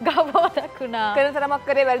 Okay. ගාව මතක් වුණා. කරන තරමක්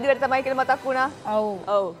කරේ වැරදි වැඩ තමයි කියලා මතක් වුණා. ඔව්.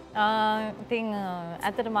 ඔව්. ඉතින්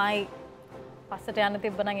ඇත්තටම ආයි පස්සට යන්න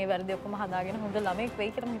තිබ්බනම් ඒ වැරදි ඔක්කොම හදාගෙන හොඳ ළමෙක්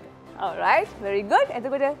වෙයි කියලා මම හිතුවා. alright very good.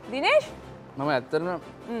 එතකොට දිනේෂ් මම ඇත්තටම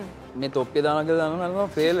මේ තොප්පිය දානවා කියලා දන්නවනම්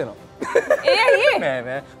මම ෆේල් වෙනවා. ඒ ඇයි? නෑ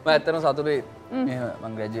නෑ මම ඇත්තටම සතුටුයි. මෙහෙම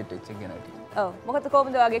මම ග්‍රැජුවේට් වෙච්ච එක ගැන. ඔව් මොකද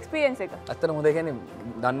කොහොමද ඔයාගේ එක්ස්පීරියන්ස් එක? ඇත්තටම හොඳ කියන්නේ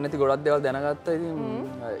දන්නේ නැති ගොඩක් දේවල් දැනගත්තා. ඉතින්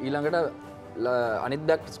ඊළඟට අනිත්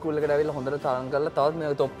බැක් ස්කූල් එකට ඇවිල්ලා හොඳට තරම් කරලා තවත්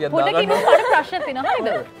මේ තොප්පියක් පොඩ්ඩක් දාගන්න. ඉන්න පොඩ ප්‍රශ්න තියෙනවා හරිද?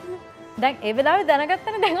 දැන් ඒ වෙලාවේ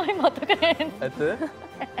දැනගත්තනේ දැන් ආයි මතක නැහැ. ඇත්ත?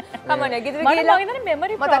 කමන්න ගෙදර මට ගිහලා මම හිතන්නේ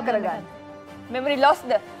මෙමරි මතක් කරගන්න. මෙමරි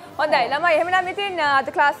ලොස්ද? හොඳයි ළමයි එහෙමනම් ඉතින් අද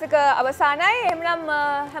ක්ලාස් එක අවසానයි. එහෙමනම්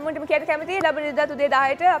හැමෝටම කියන්න කැමතියි ලබන ඉරිදා උදේ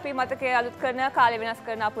 10ට අපි මතකයේ අලුත් කරන කාලය වෙනස්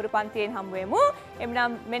කරන අපූර්ව පන්තියෙන් හමු වෙමු.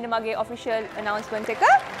 එහෙමනම් මෙන්න මගේ official announcement එක.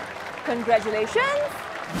 Congratulations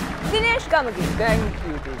Dinesh Gamage. Thank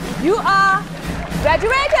you teacher. You are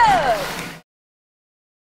graduated.